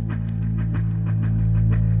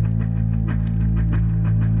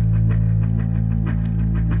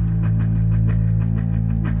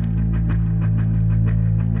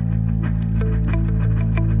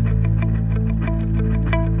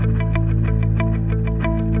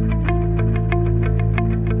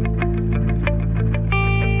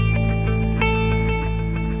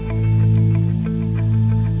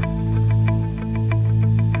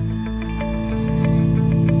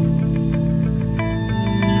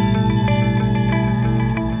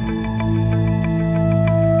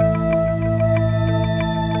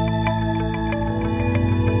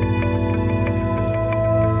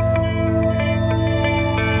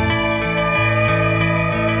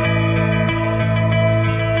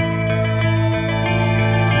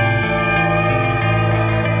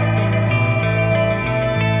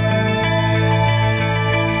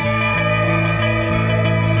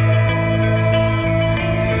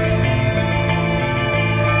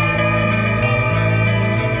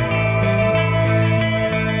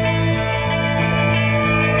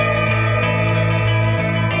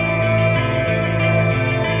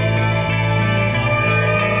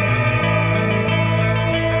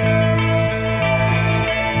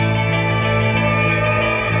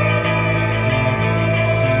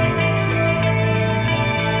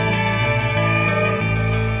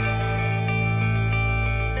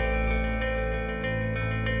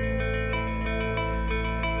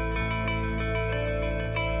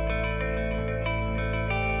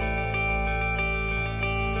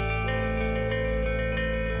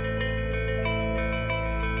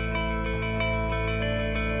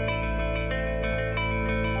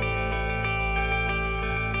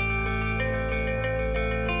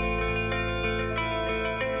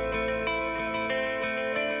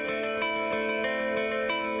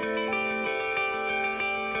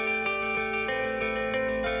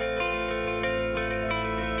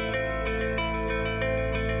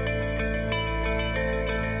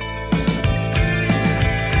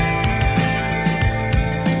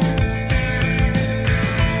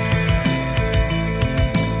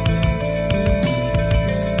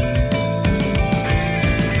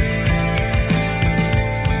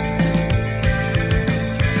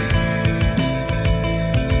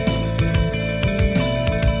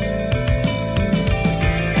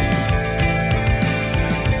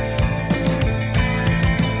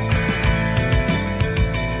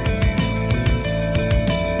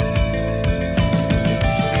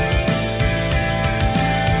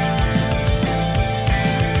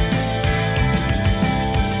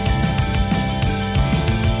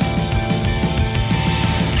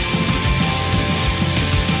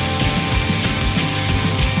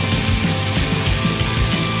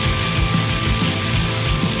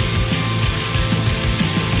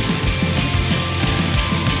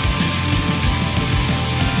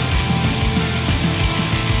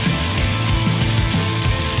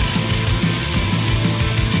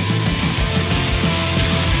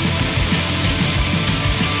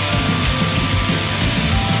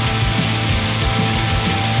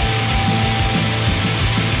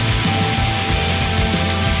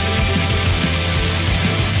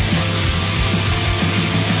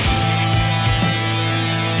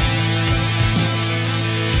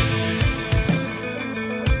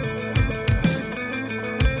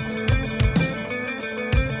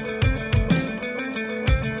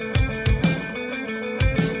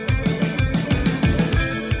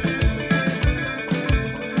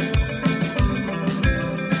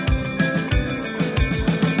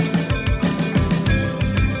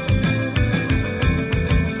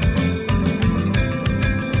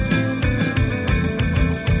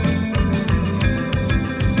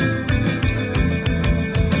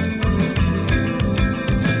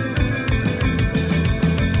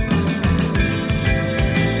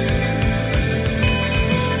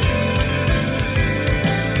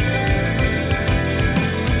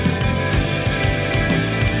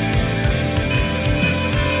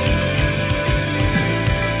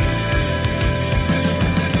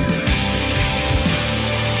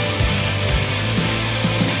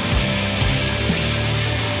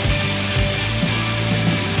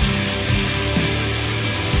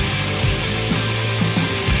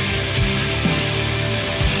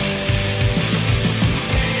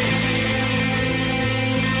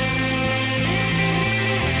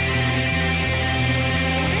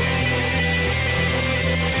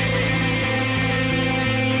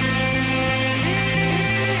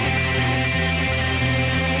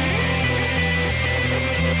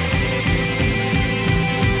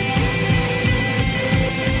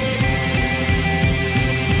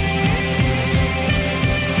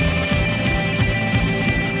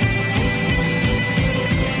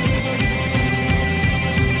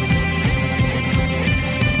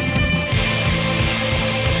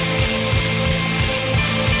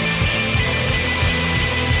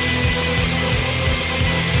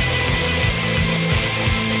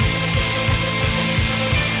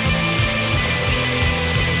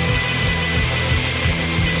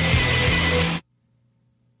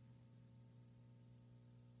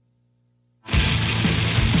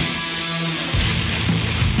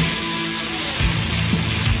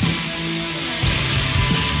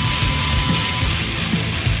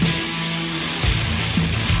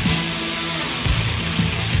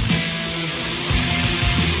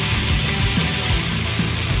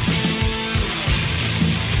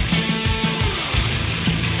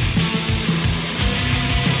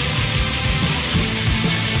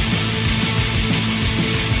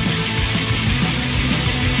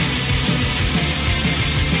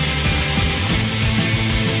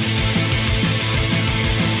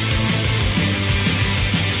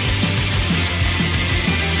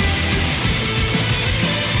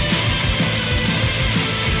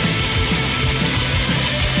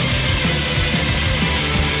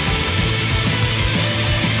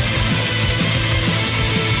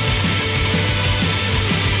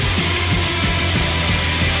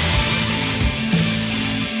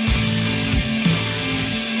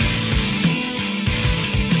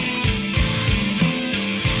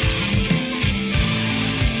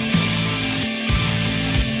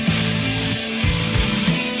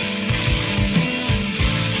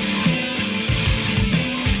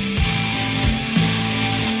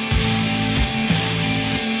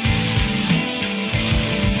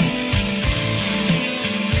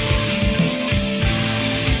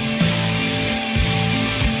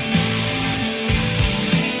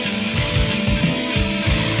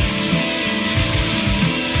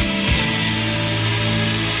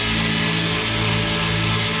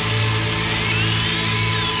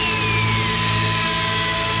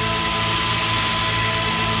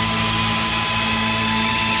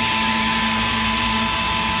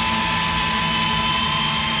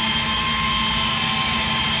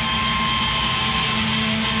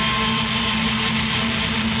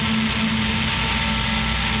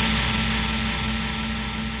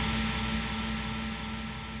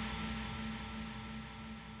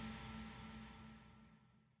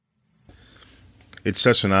 it's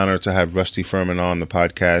such an honor to have Rusty Furman on the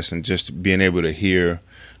podcast and just being able to hear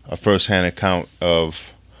a firsthand account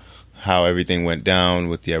of how everything went down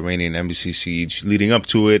with the Iranian embassy siege leading up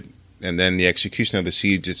to it, and then the execution of the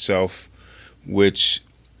siege itself, which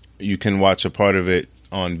you can watch a part of it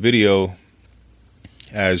on video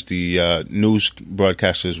as the news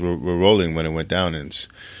broadcasters were rolling when it went down. And it's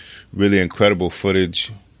really incredible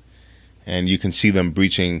footage, and you can see them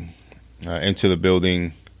breaching into the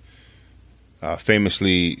building.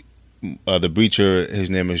 Famously, the breacher, his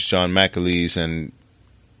name is John McAleese, and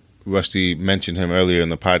Rusty mentioned him earlier in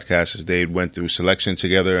the podcast as they went through selection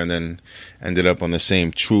together and then ended up on the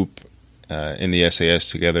same troop in the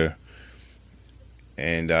SAS together.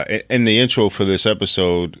 And in the intro for this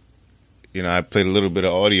episode, I played a little bit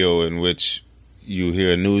of audio in which you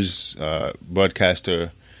hear a news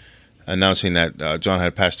broadcaster announcing that John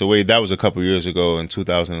had passed away. That was a couple years ago in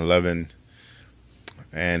 2011.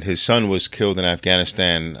 And his son was killed in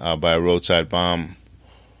Afghanistan by a roadside bomb.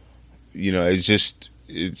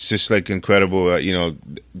 It's just like incredible.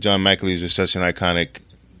 John McAleese was such an iconic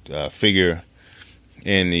figure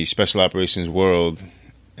in the special operations world,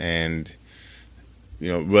 and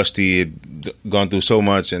Rusty had gone through so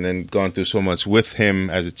much, and then gone through so much with him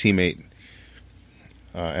as a teammate.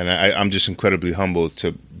 And I'm just incredibly humbled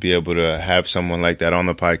to be able to have someone like that on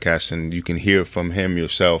the podcast, and you can hear from him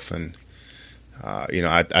yourself. And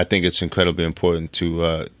I think it's incredibly important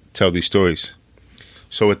to tell these stories.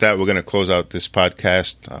 So with that, we're going to close out this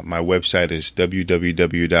podcast. My website is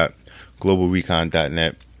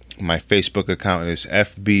www.globalrecon.net. My Facebook account is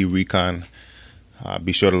FBRecon.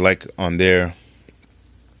 Be sure to like on there.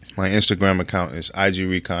 My Instagram account is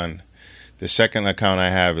IGRecon. The second account I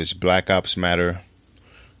have is Black Ops Matter.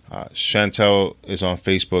 Chantel is on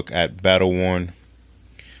Facebook at Battleworn.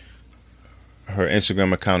 Her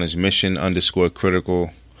Instagram account is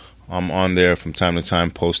mission_critical. I'm on there from time to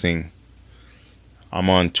time posting. I'm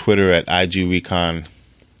on Twitter at IGRecon.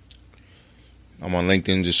 I'm on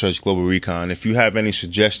LinkedIn, just search Global Recon. If you have any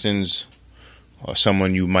suggestions or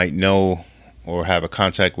someone you might know or have a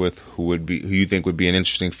contact with who you think would be an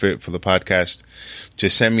interesting fit for the podcast,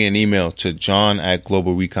 just send me an email to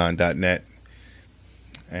john@globalrecon.net,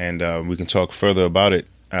 and we can talk further about it.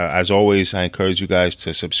 As always, I encourage you guys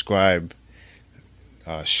to subscribe,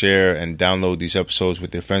 share, and download these episodes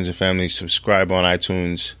with your friends and family. Subscribe on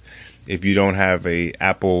iTunes. If you don't have a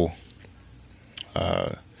Apple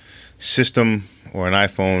system or an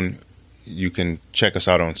iPhone, you can check us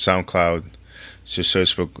out on SoundCloud. Just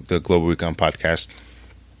search for the Global Recon Podcast.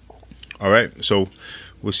 All right, so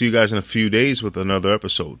we'll see you guys in a few days with another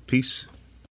episode. Peace.